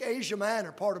 we think Asia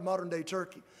Minor, part of modern-day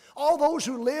Turkey, all those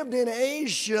who lived in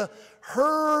Asia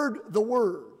heard the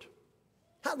word.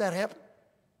 How'd that happen?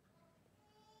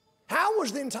 How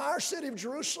was the entire city of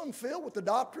Jerusalem filled with the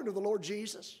doctrine of the Lord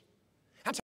Jesus?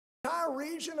 How was the entire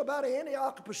region about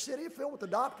Antioch of Pisidia filled with the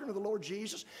doctrine of the Lord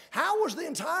Jesus? How was the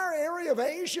entire area of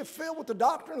Asia filled with the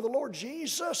doctrine of the Lord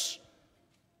Jesus?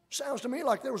 Sounds to me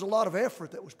like there was a lot of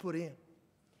effort that was put in.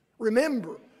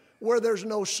 Remember, where there's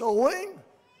no sowing,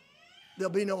 there'll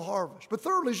be no harvest. But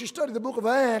thirdly, as you study the book of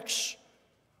Acts,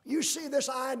 you see this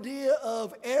idea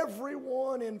of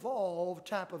everyone involved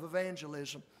type of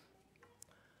evangelism.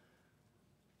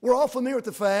 We're all familiar with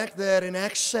the fact that in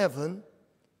Acts 7,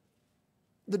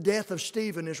 the death of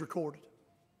Stephen is recorded.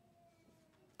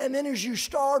 And then as you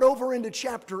start over into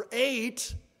chapter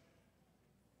 8,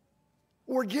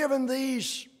 we're given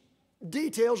these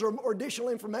details or additional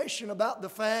information about the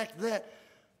fact that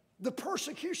the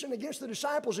persecution against the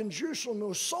disciples in Jerusalem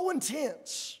was so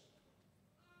intense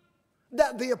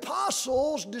that the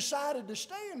apostles decided to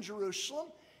stay in Jerusalem,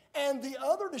 and the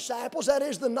other disciples, that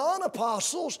is the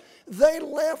non-apostles, they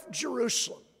left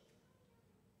Jerusalem.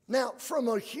 Now, from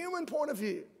a human point of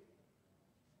view,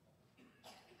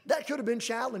 that could have been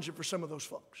challenging for some of those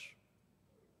folks,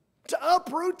 to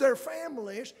uproot their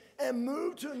families and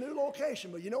move to a new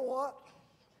location. But you know what?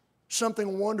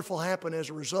 Something wonderful happened as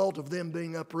a result of them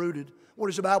being uprooted. What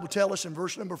does the Bible tell us in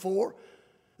verse number 4?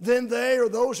 Then they, or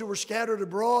those who were scattered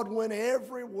abroad, went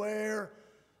everywhere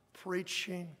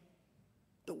preaching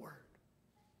the word.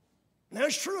 Now,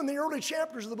 it's true in the early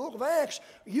chapters of the book of Acts,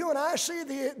 you and I see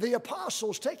the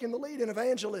apostles taking the lead in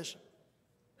evangelism.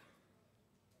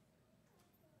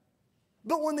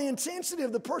 But when the intensity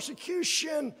of the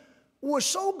persecution was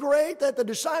so great that the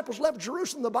disciples left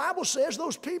Jerusalem, the Bible says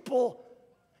those people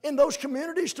in those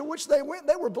communities to which they went,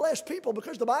 they were blessed people,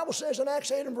 because the Bible says in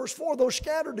Acts 8 and verse 4, those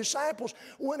scattered disciples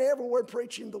went everywhere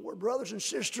preaching the word. Brothers and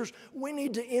sisters, we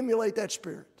need to emulate that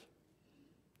spirit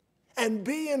and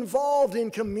be involved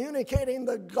in communicating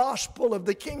the gospel of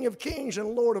the King of Kings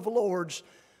and Lord of Lords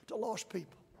to lost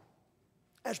people.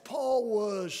 As Paul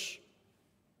was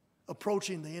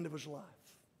approaching the end of his life,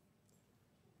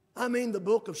 I mean, the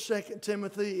book of 2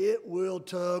 Timothy, it will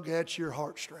tug at your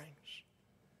heartstrings.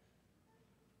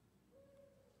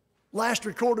 Last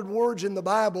recorded words in the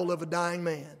Bible of a dying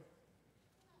man.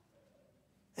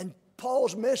 And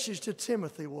Paul's message to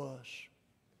Timothy was,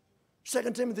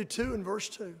 2 Timothy 2 and verse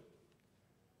 2,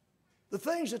 the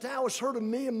things that thou hast heard of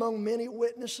me among many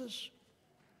witnesses,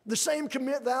 the same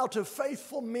commit thou to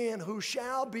faithful men who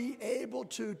shall be able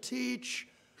to teach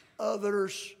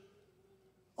others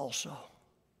also.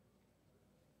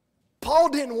 Paul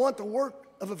didn't want the work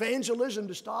of evangelism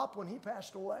to stop when he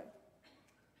passed away.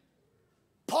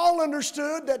 Paul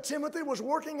understood that Timothy was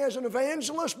working as an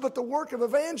evangelist, but the work of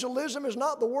evangelism is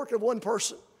not the work of one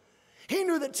person. He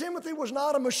knew that Timothy was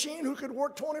not a machine who could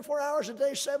work 24 hours a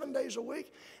day, 7 days a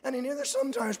week, and he knew that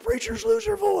sometimes preachers lose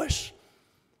their voice.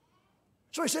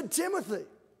 So he said, Timothy,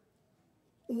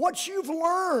 what you've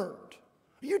learned,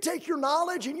 you take your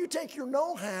knowledge and you take your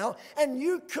know-how and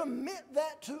you commit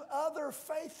that to other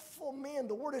faithful men.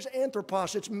 The word is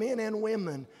anthropos, it's men and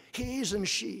women, he's and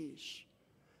she's.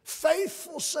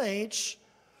 Faithful saints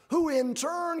who in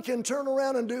turn can turn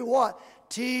around and do what?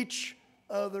 Teach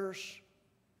others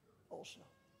also.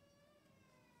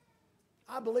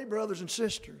 I believe, brothers and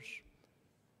sisters,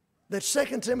 that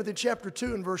 2 Timothy chapter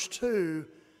 2 and verse 2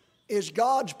 is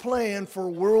God's plan for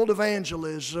world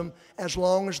evangelism as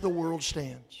long as the world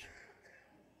stands.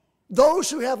 Those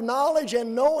who have knowledge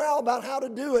and know-how about how to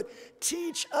do it,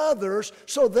 teach others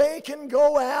so they can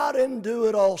go out and do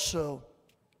it also.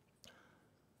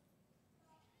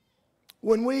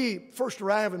 When we first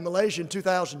arrived in Malaysia in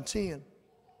 2010,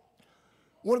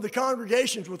 one of the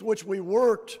congregations with which we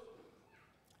worked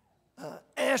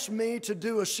asked me to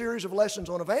do a series of lessons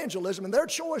on evangelism, and their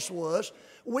choice was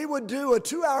we would do a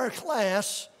 2-hour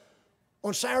class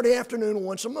on Saturday afternoon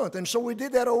once a month. And so we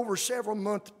did that over a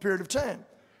several-month period of time,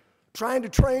 trying to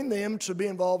train them to be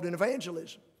involved in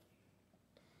evangelism.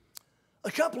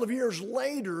 A couple of years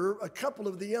later, a couple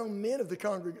of the young men of the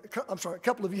a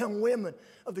couple of young women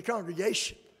of the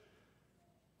congregation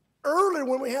Earlier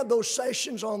when we had those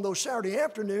sessions on those Saturday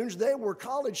afternoons, they were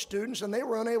college students and they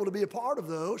were unable to be a part of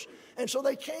those. And so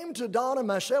they came to Don and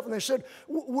myself and they said,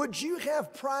 would you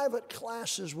have private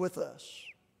classes with us?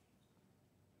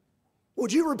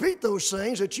 Would you repeat those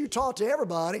things that you taught to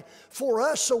everybody for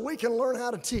us so we can learn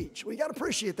how to teach? We got to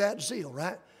appreciate that zeal,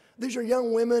 right? These are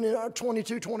young women in our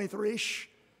 22, 23-ish.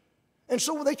 And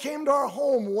so they came to our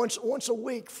home once a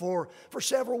week for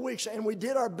several weeks, and we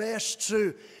did our best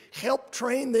to help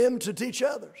train them to teach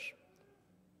others.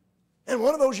 And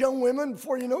one of those young women,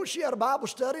 before you know it, she had a Bible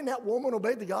study, and that woman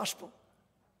obeyed the gospel.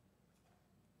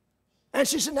 And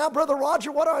she said, now, Brother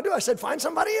Roger, what do? I said, find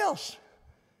somebody else.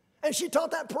 And she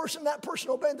taught that person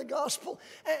obeyed the gospel,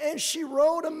 and she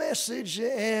wrote a message,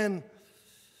 and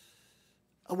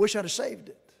I wish I'd have saved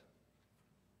it.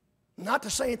 Not to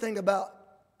say anything about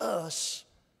us,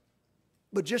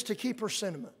 but just to keep her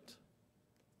sentiment.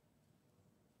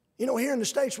 You know, here in the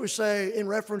States we say, in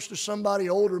reference to somebody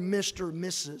older, Mr.,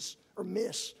 Mrs., or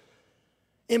Miss.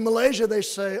 In Malaysia they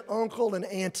say uncle and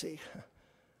auntie.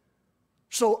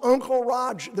 So Uncle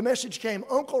Roger, the message came,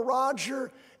 Uncle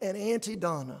Roger and Auntie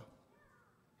Donna,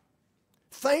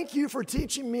 thank you for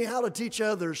teaching me how to teach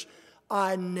others.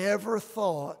 I never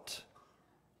thought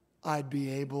I'd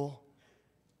be able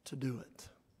to do it.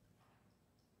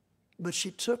 But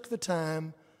she took the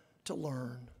time to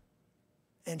learn,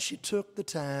 and she took the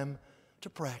time to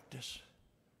practice.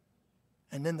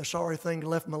 And then the sorry thing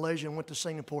left Malaysia and went to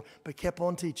Singapore, but kept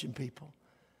on teaching people.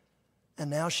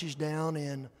 And now she's down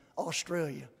in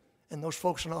Australia, and those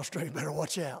folks in Australia better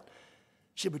watch out.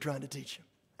 She'll be trying to teach them.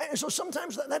 And so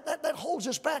sometimes that holds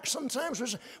us back. Sometimes we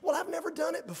say, well, I've never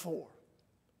done it before.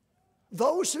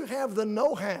 Those who have the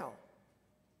know-how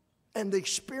and the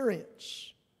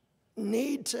experience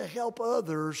need to help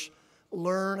others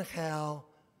learn how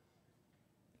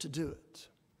to do it.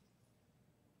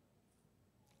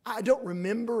 I don't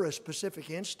remember a specific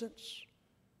instance,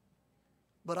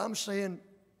 but I'm saying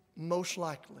most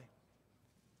likely.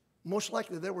 Most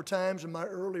likely there were times in my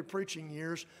early preaching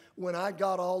years when I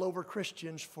got all over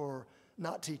Christians for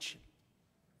not teaching.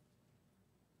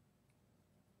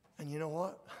 And you know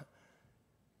what?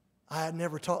 I had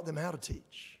never taught them how to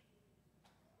teach.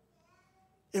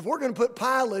 If we're going to put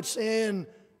pilots in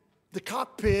the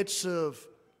cockpits of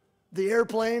the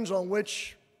airplanes on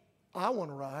which I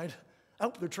want to ride, I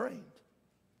hope they're trained,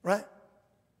 right?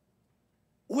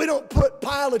 We don't put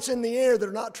pilots in the air that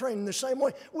are not trained in the same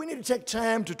way. We need to take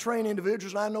time to train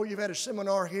individuals. I know you've had a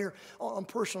seminar here on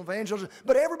personal evangelism,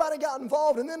 but everybody got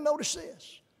involved, and then notice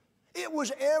this. It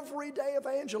was everyday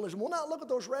evangelism. We'll not look at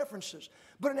those references.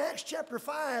 But in Acts chapter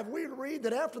 5, we read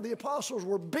that after the apostles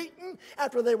were beaten,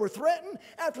 after they were threatened,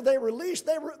 after they were released,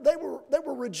 they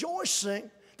were rejoicing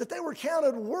that they were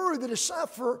counted worthy to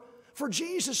suffer for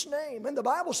Jesus' name. And the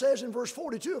Bible says in verse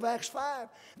 42 of Acts 5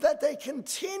 that they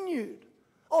continued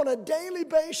on a daily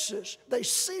basis. They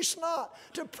ceased not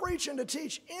to preach and to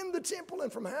teach in the temple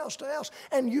and from house to house.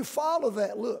 And you follow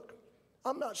that. Look,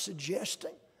 I'm not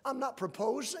suggesting, I'm not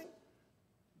proposing,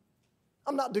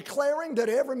 I'm not declaring that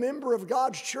every member of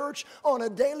God's church on a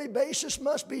daily basis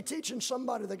must be teaching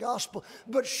somebody the gospel.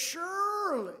 But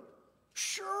surely,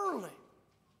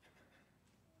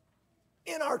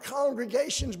 in our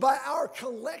congregations, by our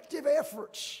collective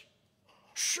efforts,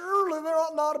 surely there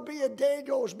ought not to be a day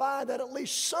goes by that at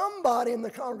least somebody in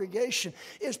the congregation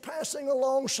is passing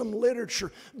along some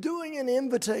literature, doing an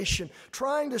invitation,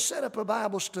 trying to set up a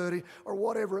Bible study, or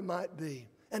whatever it might be.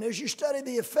 And as you study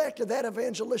the effect of that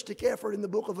evangelistic effort in the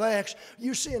book of Acts,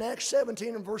 you see in Acts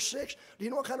 17 and verse 6, do you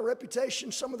know what kind of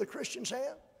reputation some of the Christians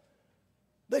had?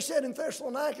 They said in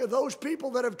Thessalonica, those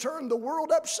people that have turned the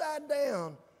world upside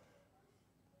down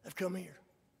have come here.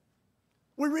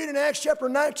 We read in Acts chapter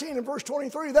 19 and verse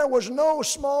 23, there was no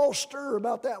small stir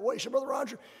about that way. So, Brother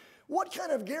Roger, what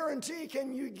kind of guarantee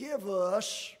can you give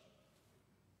us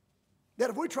that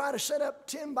if we try to set up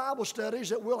 10 Bible studies,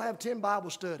 that we'll have 10 Bible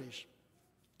studies?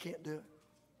 Can't do it.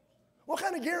 What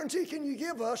kind of guarantee can you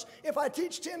give us if I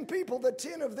teach 10 people that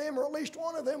 10 of them or at least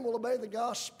one of them will obey the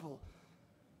gospel?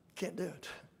 Can't do it.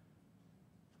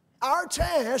 Our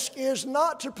task is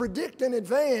not to predict in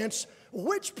advance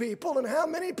which people and how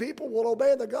many people will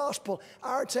obey the gospel.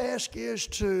 Our task is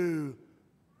to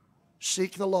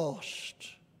seek the lost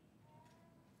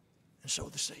and sow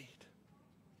the seed.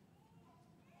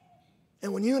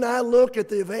 And when you and I look at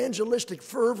the evangelistic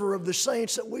fervor of the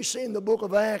saints that we see in the book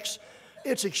of Acts,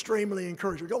 it's extremely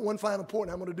encouraging. We've got one final point,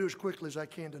 and I'm going to do as quickly as I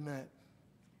can tonight.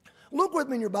 Look with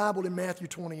me in your Bible in Matthew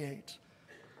 28.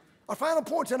 Our final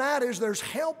point tonight is there's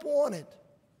help wanted.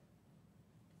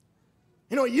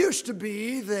 You know, it used to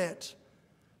be that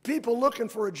people looking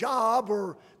for a job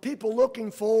or people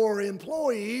looking for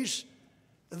employees,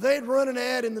 they'd run an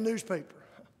ad in the newspaper,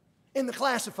 in the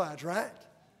classifieds, right?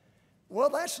 Well,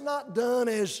 that's not done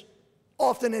as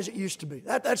often as it used to be.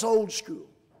 That's old school.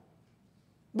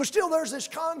 But still, there's this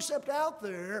concept out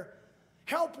there,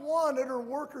 help wanted or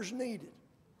workers needed.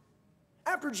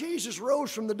 After Jesus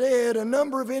rose from the dead, a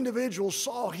number of individuals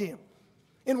saw him.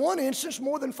 In one instance,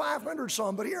 more than 500 saw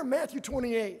him. But here in Matthew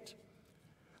 28,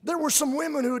 there were some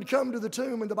women who had come to the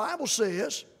tomb, and the Bible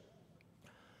says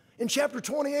in chapter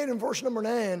 28 and verse number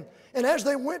 9, and as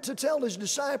they went to tell his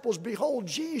disciples, behold,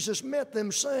 Jesus met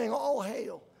them, saying, all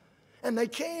hail. And they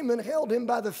came and held him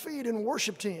by the feet and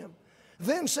worshiped him.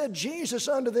 Then said Jesus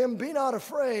unto them, be not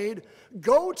afraid,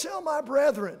 go tell my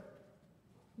brethren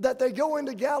that they go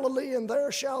into Galilee, and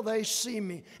there shall they see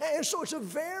me. And so it's a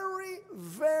very,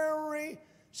 very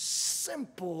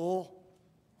simple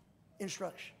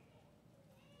instruction.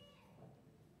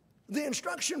 The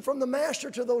instruction from the master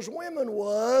to those women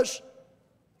was,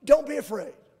 don't be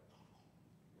afraid.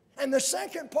 And the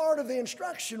second part of the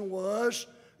instruction was,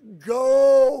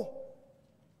 go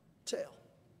tell.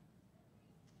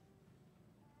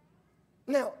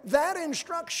 Now, that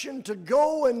instruction to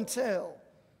go and tell,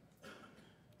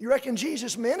 you reckon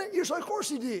Jesus meant it? You say, of course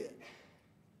he did.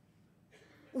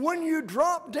 When you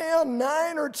drop down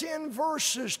 9 or 10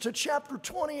 verses to chapter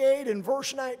 28 and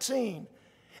verse 19,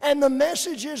 and the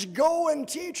message is go and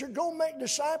teach or go make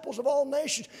disciples of all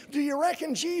nations, do you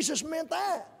reckon Jesus meant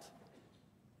that?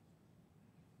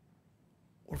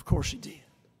 Well, of course he did.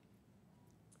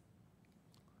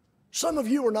 Some of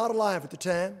you were not alive at the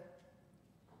time.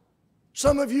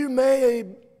 Some of you may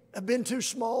have been too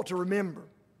small to remember.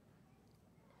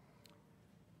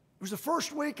 It was the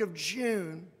first week of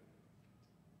June,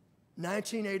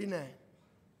 1989.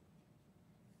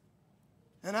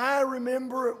 And I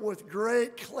remember it with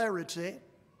great clarity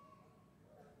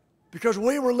because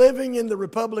we were living in the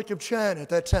Republic of China at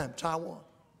that time, Taiwan.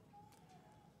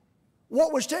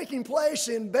 What was taking place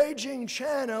in Beijing,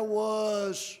 China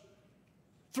was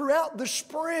throughout the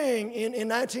spring in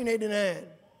 1989.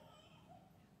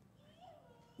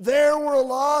 There were a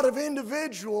lot of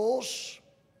individuals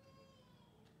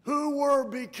who were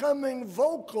becoming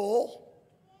vocal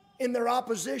in their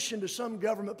opposition to some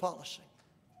government policy.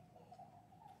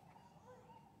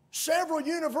 Several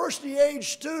university-age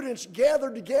students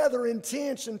gathered together in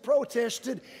tents and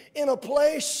protested in a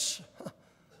place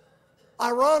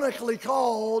ironically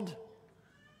called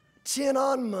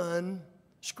Tiananmen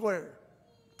Square.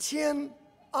 Tiananmen.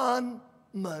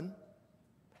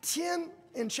 Tian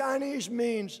in Chinese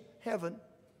means heaven.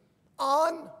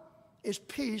 An is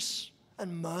peace,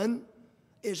 and men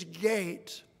is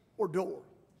gate or door.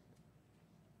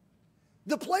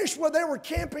 The place where they were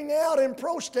camping out and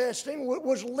protesting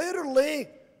was literally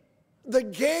the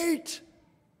gate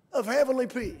of heavenly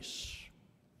peace.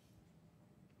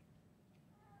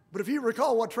 But if you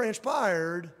recall what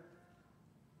transpired,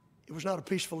 it was not a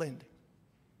peaceful ending.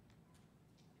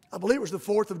 I believe it was the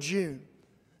 4th of June,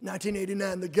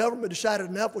 1989. The government decided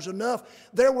enough was enough.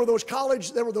 There were those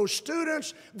students, there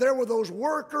were those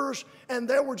workers, and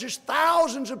there were just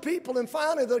thousands of people. And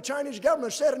finally, the Chinese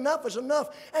government said enough is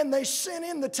enough. And they sent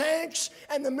in the tanks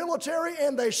and the military,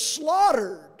 and they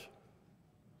slaughtered.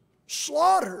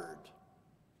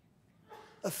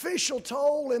 Official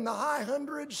toll in the high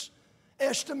hundreds,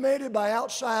 estimated by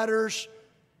outsiders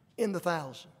in the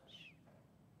thousands.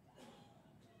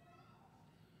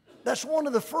 That's one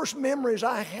of the first memories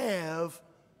I have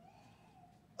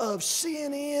of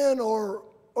CNN or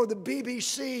the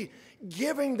BBC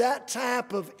giving that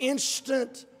type of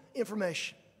instant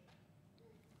information.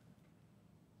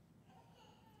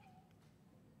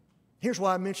 Here's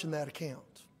why I mentioned that account.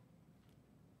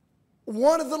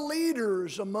 One of the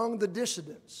leaders among the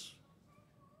dissidents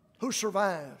who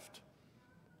survived,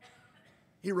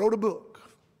 he wrote a book.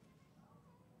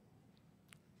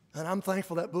 And I'm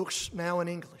thankful that book's now in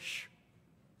English.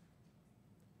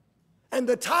 And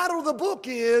the title of the book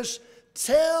is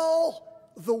Tell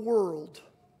the World.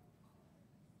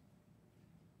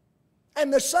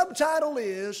 And the subtitle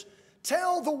is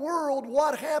Tell the World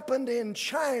What Happened in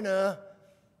China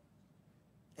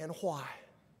and Why.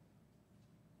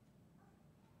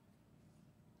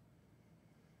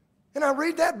 And I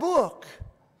read that book,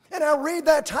 and I read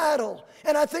that title,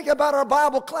 and I think about our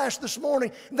Bible class this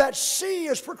morning, that C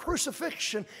is for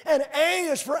crucifixion, and A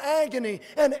is for agony,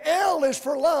 and L is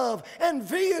for love, and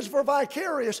V is for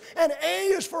vicarious, and A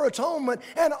is for atonement,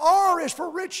 and R is for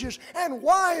riches, and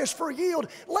Y is for yield.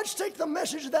 Let's take the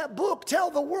message of that book, tell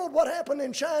the world what happened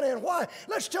in China and why.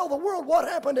 Let's tell the world what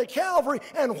happened at Calvary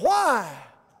and why.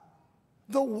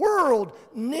 The world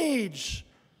needs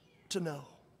to know.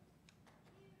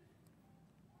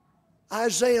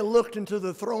 Isaiah looked into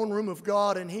the throne room of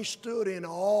God and he stood in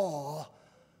awe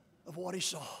of what he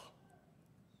saw.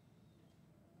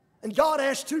 And God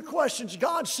asked two questions.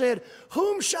 God said,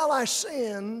 "Whom shall I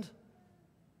send?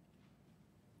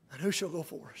 And who shall go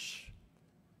for us?"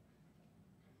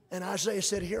 And Isaiah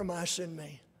said, "Here am I, send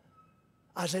me."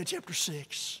 Isaiah chapter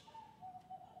 6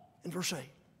 and verse 8.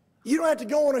 You don't have to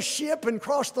go on a ship and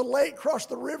cross the lake, cross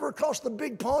the river, cross the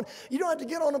big pond. You don't have to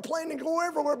get on a plane and go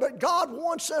everywhere, but God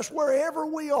wants us wherever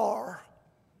we are.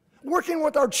 Working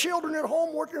with our children at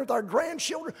home, working with our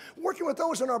grandchildren, working with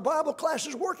those in our Bible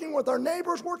classes, working with our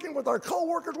neighbors, working with our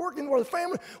co-workers, working with our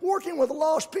family, working with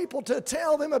lost people to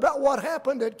tell them about what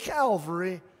happened at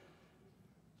Calvary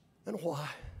and why.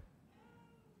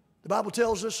 The Bible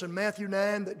tells us in Matthew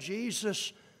 9 that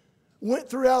Jesus went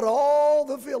throughout all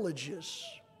the villages.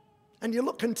 And you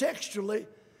look contextually,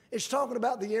 it's talking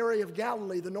about the area of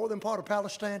Galilee, the northern part of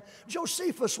Palestine.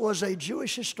 Josephus was a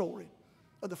Jewish historian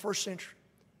of the first century.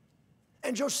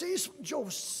 And Josephus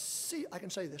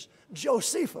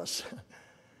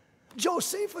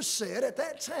said at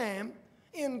that time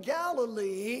in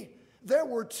Galilee there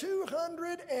were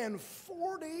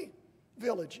 240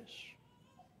 villages.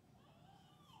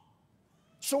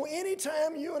 So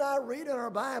anytime you and I read in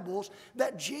our Bibles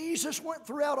that Jesus went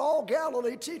throughout all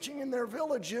Galilee teaching in their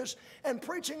villages and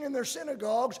preaching in their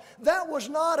synagogues, that was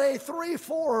not a 3,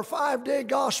 4, or 5 day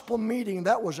gospel meeting.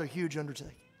 That was a huge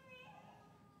undertaking.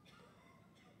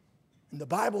 And the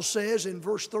Bible says in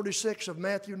verse 36 of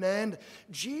Matthew 9,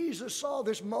 Jesus saw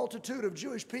this multitude of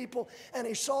Jewish people and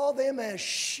he saw them as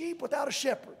sheep without a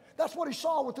shepherd. That's what he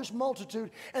saw with this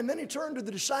multitude. And then he turned to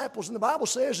the disciples, and the Bible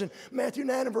says in Matthew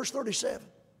 9 and verse 37,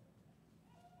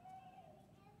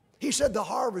 he said, "The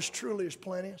harvest truly is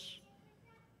plenteous,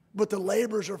 but the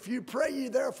laborers are few. Pray ye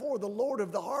therefore the Lord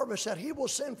of the harvest that he will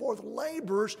send forth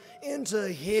laborers into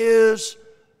his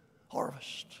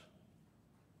harvest."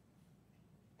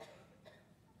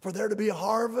 For there to be a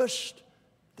harvest,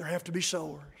 there have to be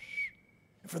sowers.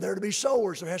 And for there to be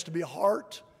sowers, there has to be a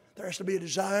heart. There has to be a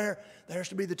desire. There has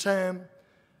to be the time.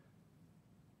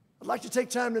 I'd like to take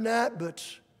time tonight, but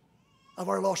I've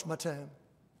already lost my time.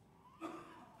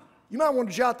 You might want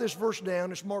to jot this verse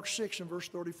down. It's Mark 6 and verse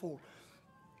 34.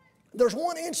 There's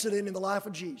one incident in the life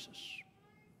of Jesus.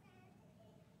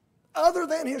 Other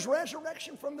than his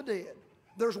resurrection from the dead,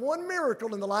 there's one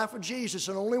miracle in the life of Jesus,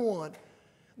 and only one,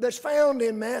 that's found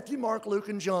in Matthew, Mark, Luke,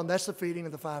 and John. That's the feeding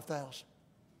of the 5,000.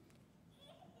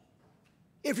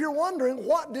 If you're wondering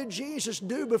what did Jesus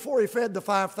do before he fed the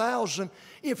 5,000,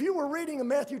 if you were reading in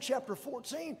Matthew chapter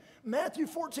 14, Matthew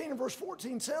 14 and verse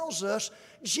 14 tells us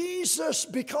Jesus,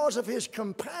 because of his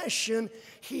compassion,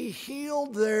 he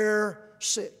healed their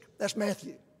sick. That's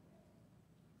Matthew.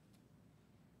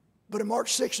 But in Mark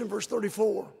 6 and verse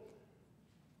 34,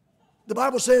 the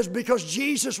Bible says because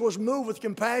Jesus was moved with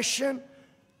compassion,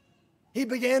 he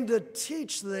began to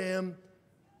teach them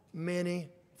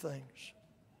many things.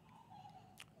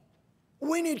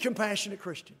 We need compassionate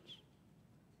Christians.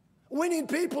 We need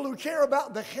people who care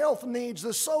about the health needs,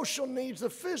 the social needs, the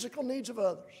physical needs of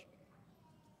others.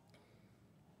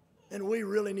 And we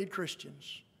really need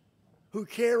Christians who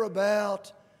care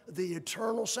about the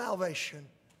eternal salvation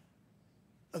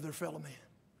of their fellow man.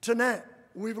 Tonight,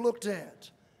 we've looked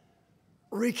at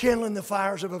rekindling the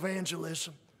fires of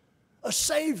evangelism, a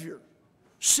Savior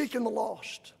seeking the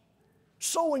lost,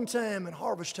 sowing time and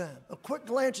harvest time. A quick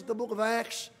glance at the book of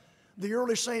Acts, the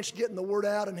early saints getting the word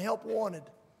out and help wanted.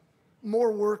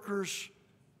 More workers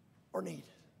are needed.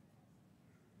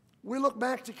 We look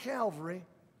back to Calvary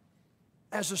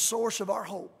as a source of our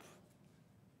hope.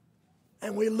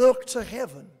 And we look to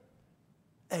heaven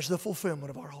as the fulfillment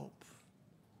of our hope.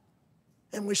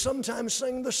 And we sometimes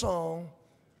sing the song,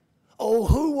 "Oh,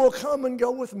 who will come and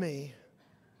go with me?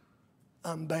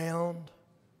 I'm bound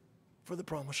for the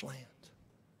promised land."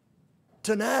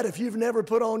 Tonight, if you've never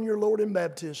put on your Lord in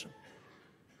baptism,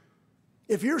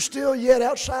 if you're still yet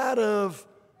outside of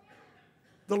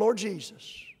the Lord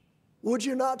Jesus, would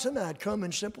you not tonight come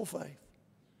in simple faith,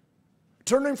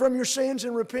 turning from your sins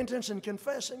in repentance and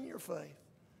confessing your faith,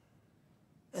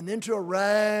 and then to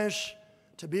arise,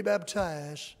 to be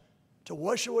baptized, to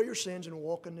wash away your sins and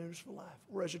walk in newness of life?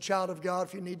 Or as a child of God,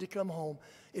 if you need to come home,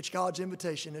 it's God's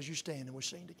invitation as you stand and we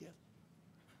sing together.